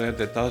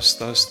tas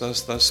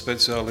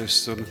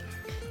speciālists.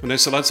 Un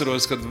es vēl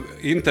atceros, kad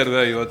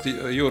intervējot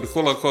Juru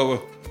Kulakovu,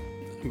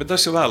 bet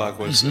tas jau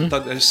vēlākos,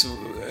 tad es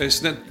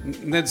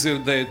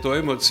nedzirdēju to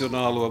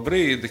emocionālo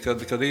brīdi,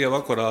 kad Ieva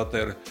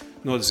akurāte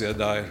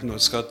nodziedāja no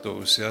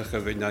skatuves, ja,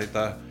 kad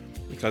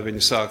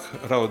viņa sāk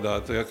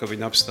raudāt, ja, kad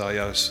viņa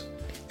apstājās,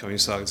 kad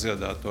viņa sāk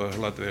dziedāt to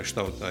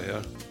latviešu tautā.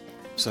 Ja,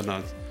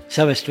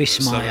 Savest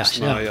visu mājās.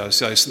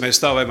 Jā. Mēs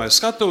stāvējām aiz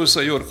skatuves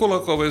ar Juru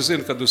Kulakovu. Es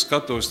zinu, kad uz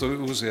skatuves tur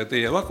uziet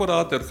Ieva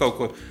akurāte, ar kaut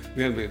ko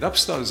vienbrīd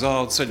apstāja,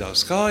 zāle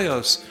ceļās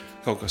kājās,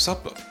 kaut kas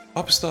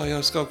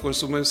apstājās kaut ko,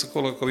 un mēs ar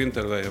Kulakovu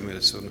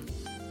intervējamies.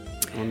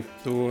 Un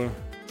to...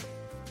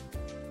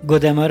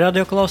 Godējumā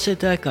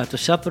radioklausītāji, kā tu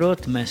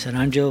saproti, mēs ar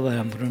Andžilu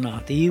varam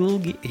runāt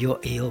ilgi,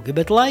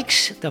 bet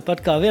laiks,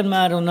 tāpat kā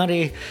vienmēr, un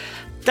arī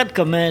tad,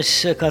 kad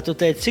mēs, kā tu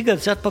teici, cik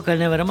gadus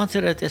atpakaļ nevaram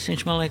atcerēties,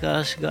 viņš man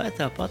liekas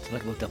gāja tāpat,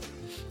 varbūt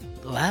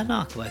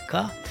lēnāk vai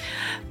kā.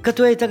 Kad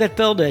tu ej tagad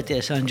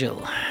peldēties,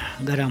 Andžila,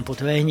 garām put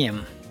vēņiem,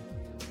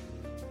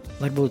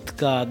 varbūt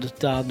kādu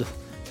tādu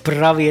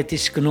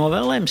pravietisku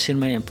novēlējumu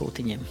Sirmajiem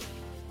Pūtiņiem?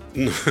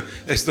 Nu,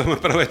 es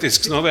domāju,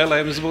 pravietisks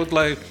novēlējums būtu,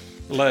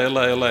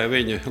 lai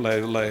viņi,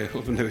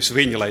 nevis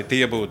viņi, lai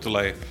tie būtu,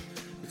 lai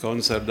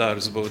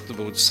koncertdārs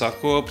būtu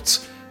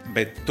sakopts,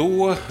 bet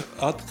to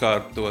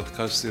atkārtot,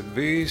 kas ir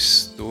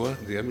bijis, to,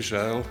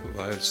 diemžēl,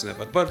 vairs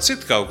nevar. Var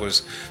citu kaut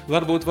kas,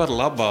 varbūt var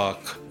labāk,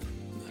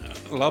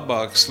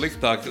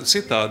 sliktāk,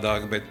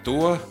 citādāk, bet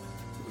to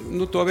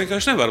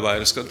vienkārši nevar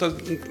vairs,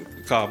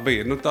 kā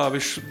bija.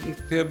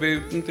 Tie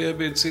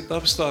bija citi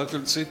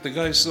apstākļi, cita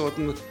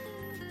gaisotne,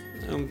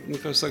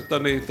 kas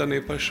saka,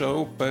 tanī pašā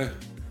upē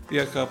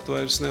iekāpt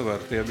vairs nevar.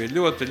 Tie bija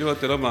ļoti,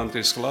 ļoti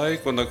romantiski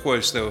laiki, un ko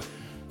es tev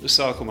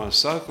sākumā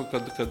saku,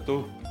 kad tu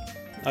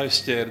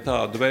aizķēri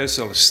tādu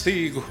vēseles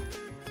stīgu,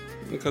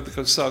 kad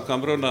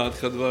sākām runāt,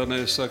 kad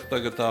es saku,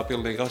 tagad tā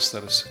pilnīgi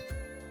astaras.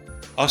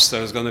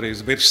 Astaras gan arī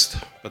birst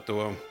par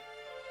to.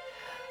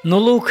 Nu,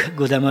 lūk,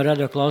 godāmā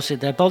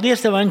radioklausītāji,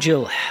 paldies tev,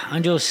 Andžil.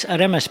 Andžils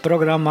Remess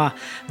programmā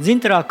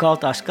Dzintarā,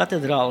 kaltās,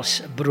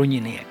 katedrāles,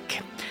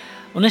 bruņinieki.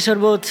 Un es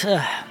varbūt,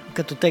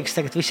 kad tu teiksi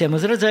tagad visiem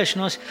uz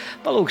redzēšanos,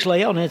 palūkšu,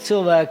 lai jaunie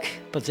cilvēki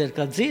padzied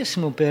kādu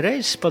dziesmu un pie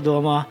reizes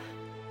padomā,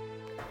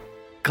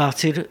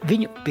 kāds ir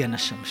viņu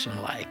pienesums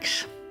un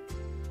laiks.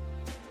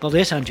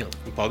 Paldies, Andžil.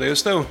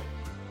 Paldies tev.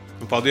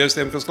 Un paldies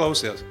tiem, kas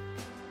klausījās.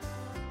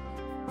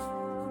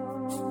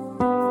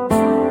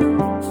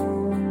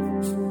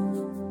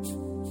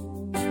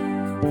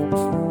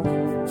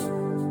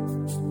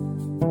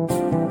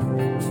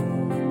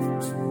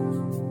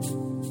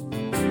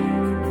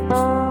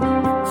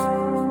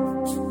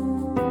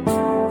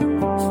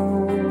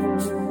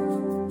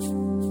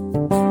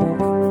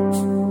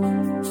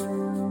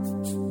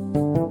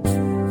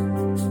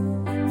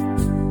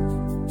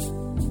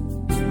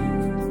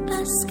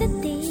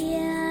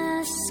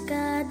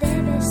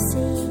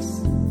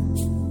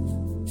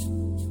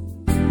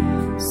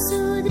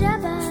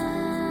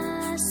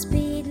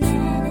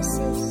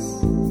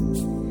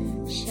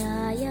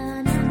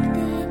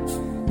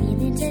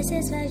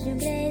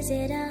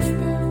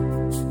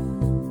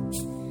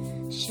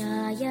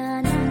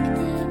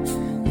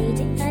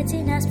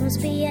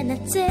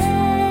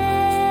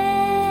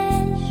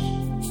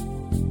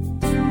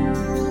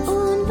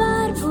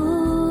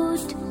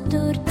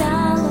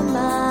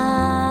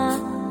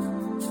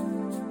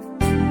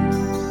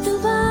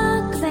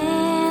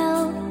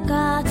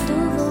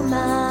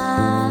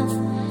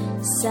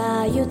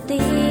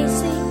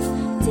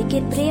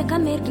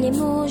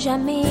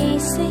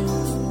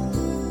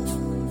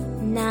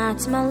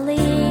 Nāc man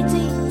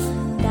līdzi,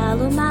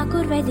 tālumā,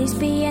 kur vedīs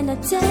piena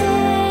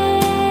ceļš.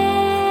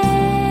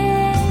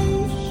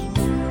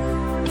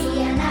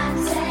 Piena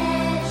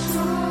ceļš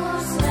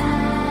mūs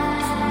vēd,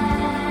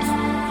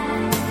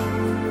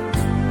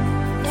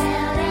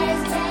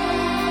 vēlreiz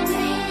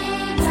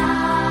bēdīgā.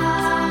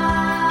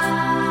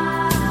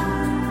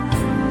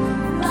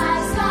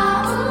 Vairs kā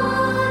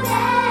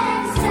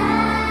ūdens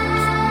tek,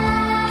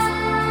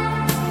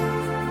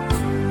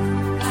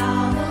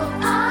 kalnu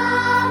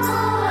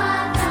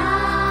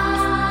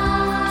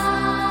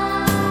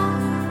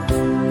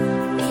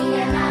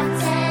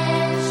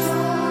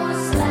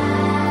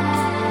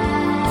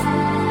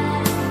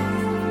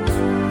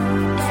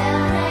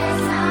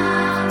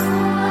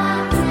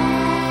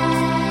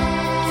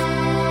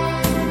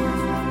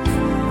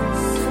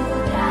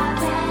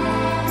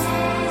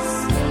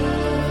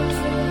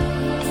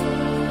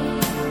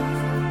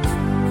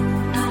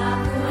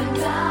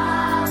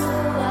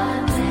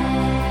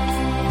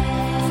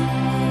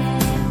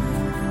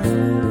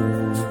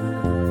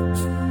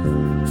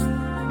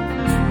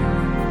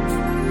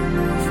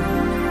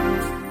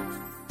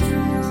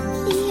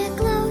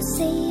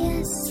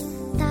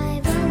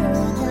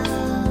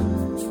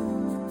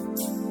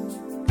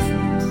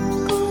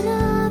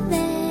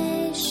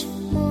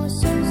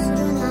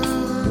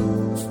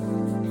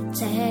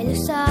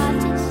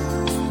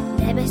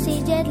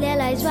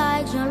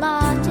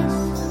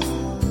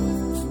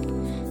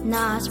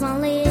Nāc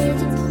man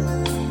līdzi,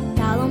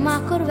 tālumā,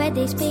 kur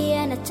vedīs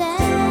piena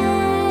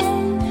ceļš.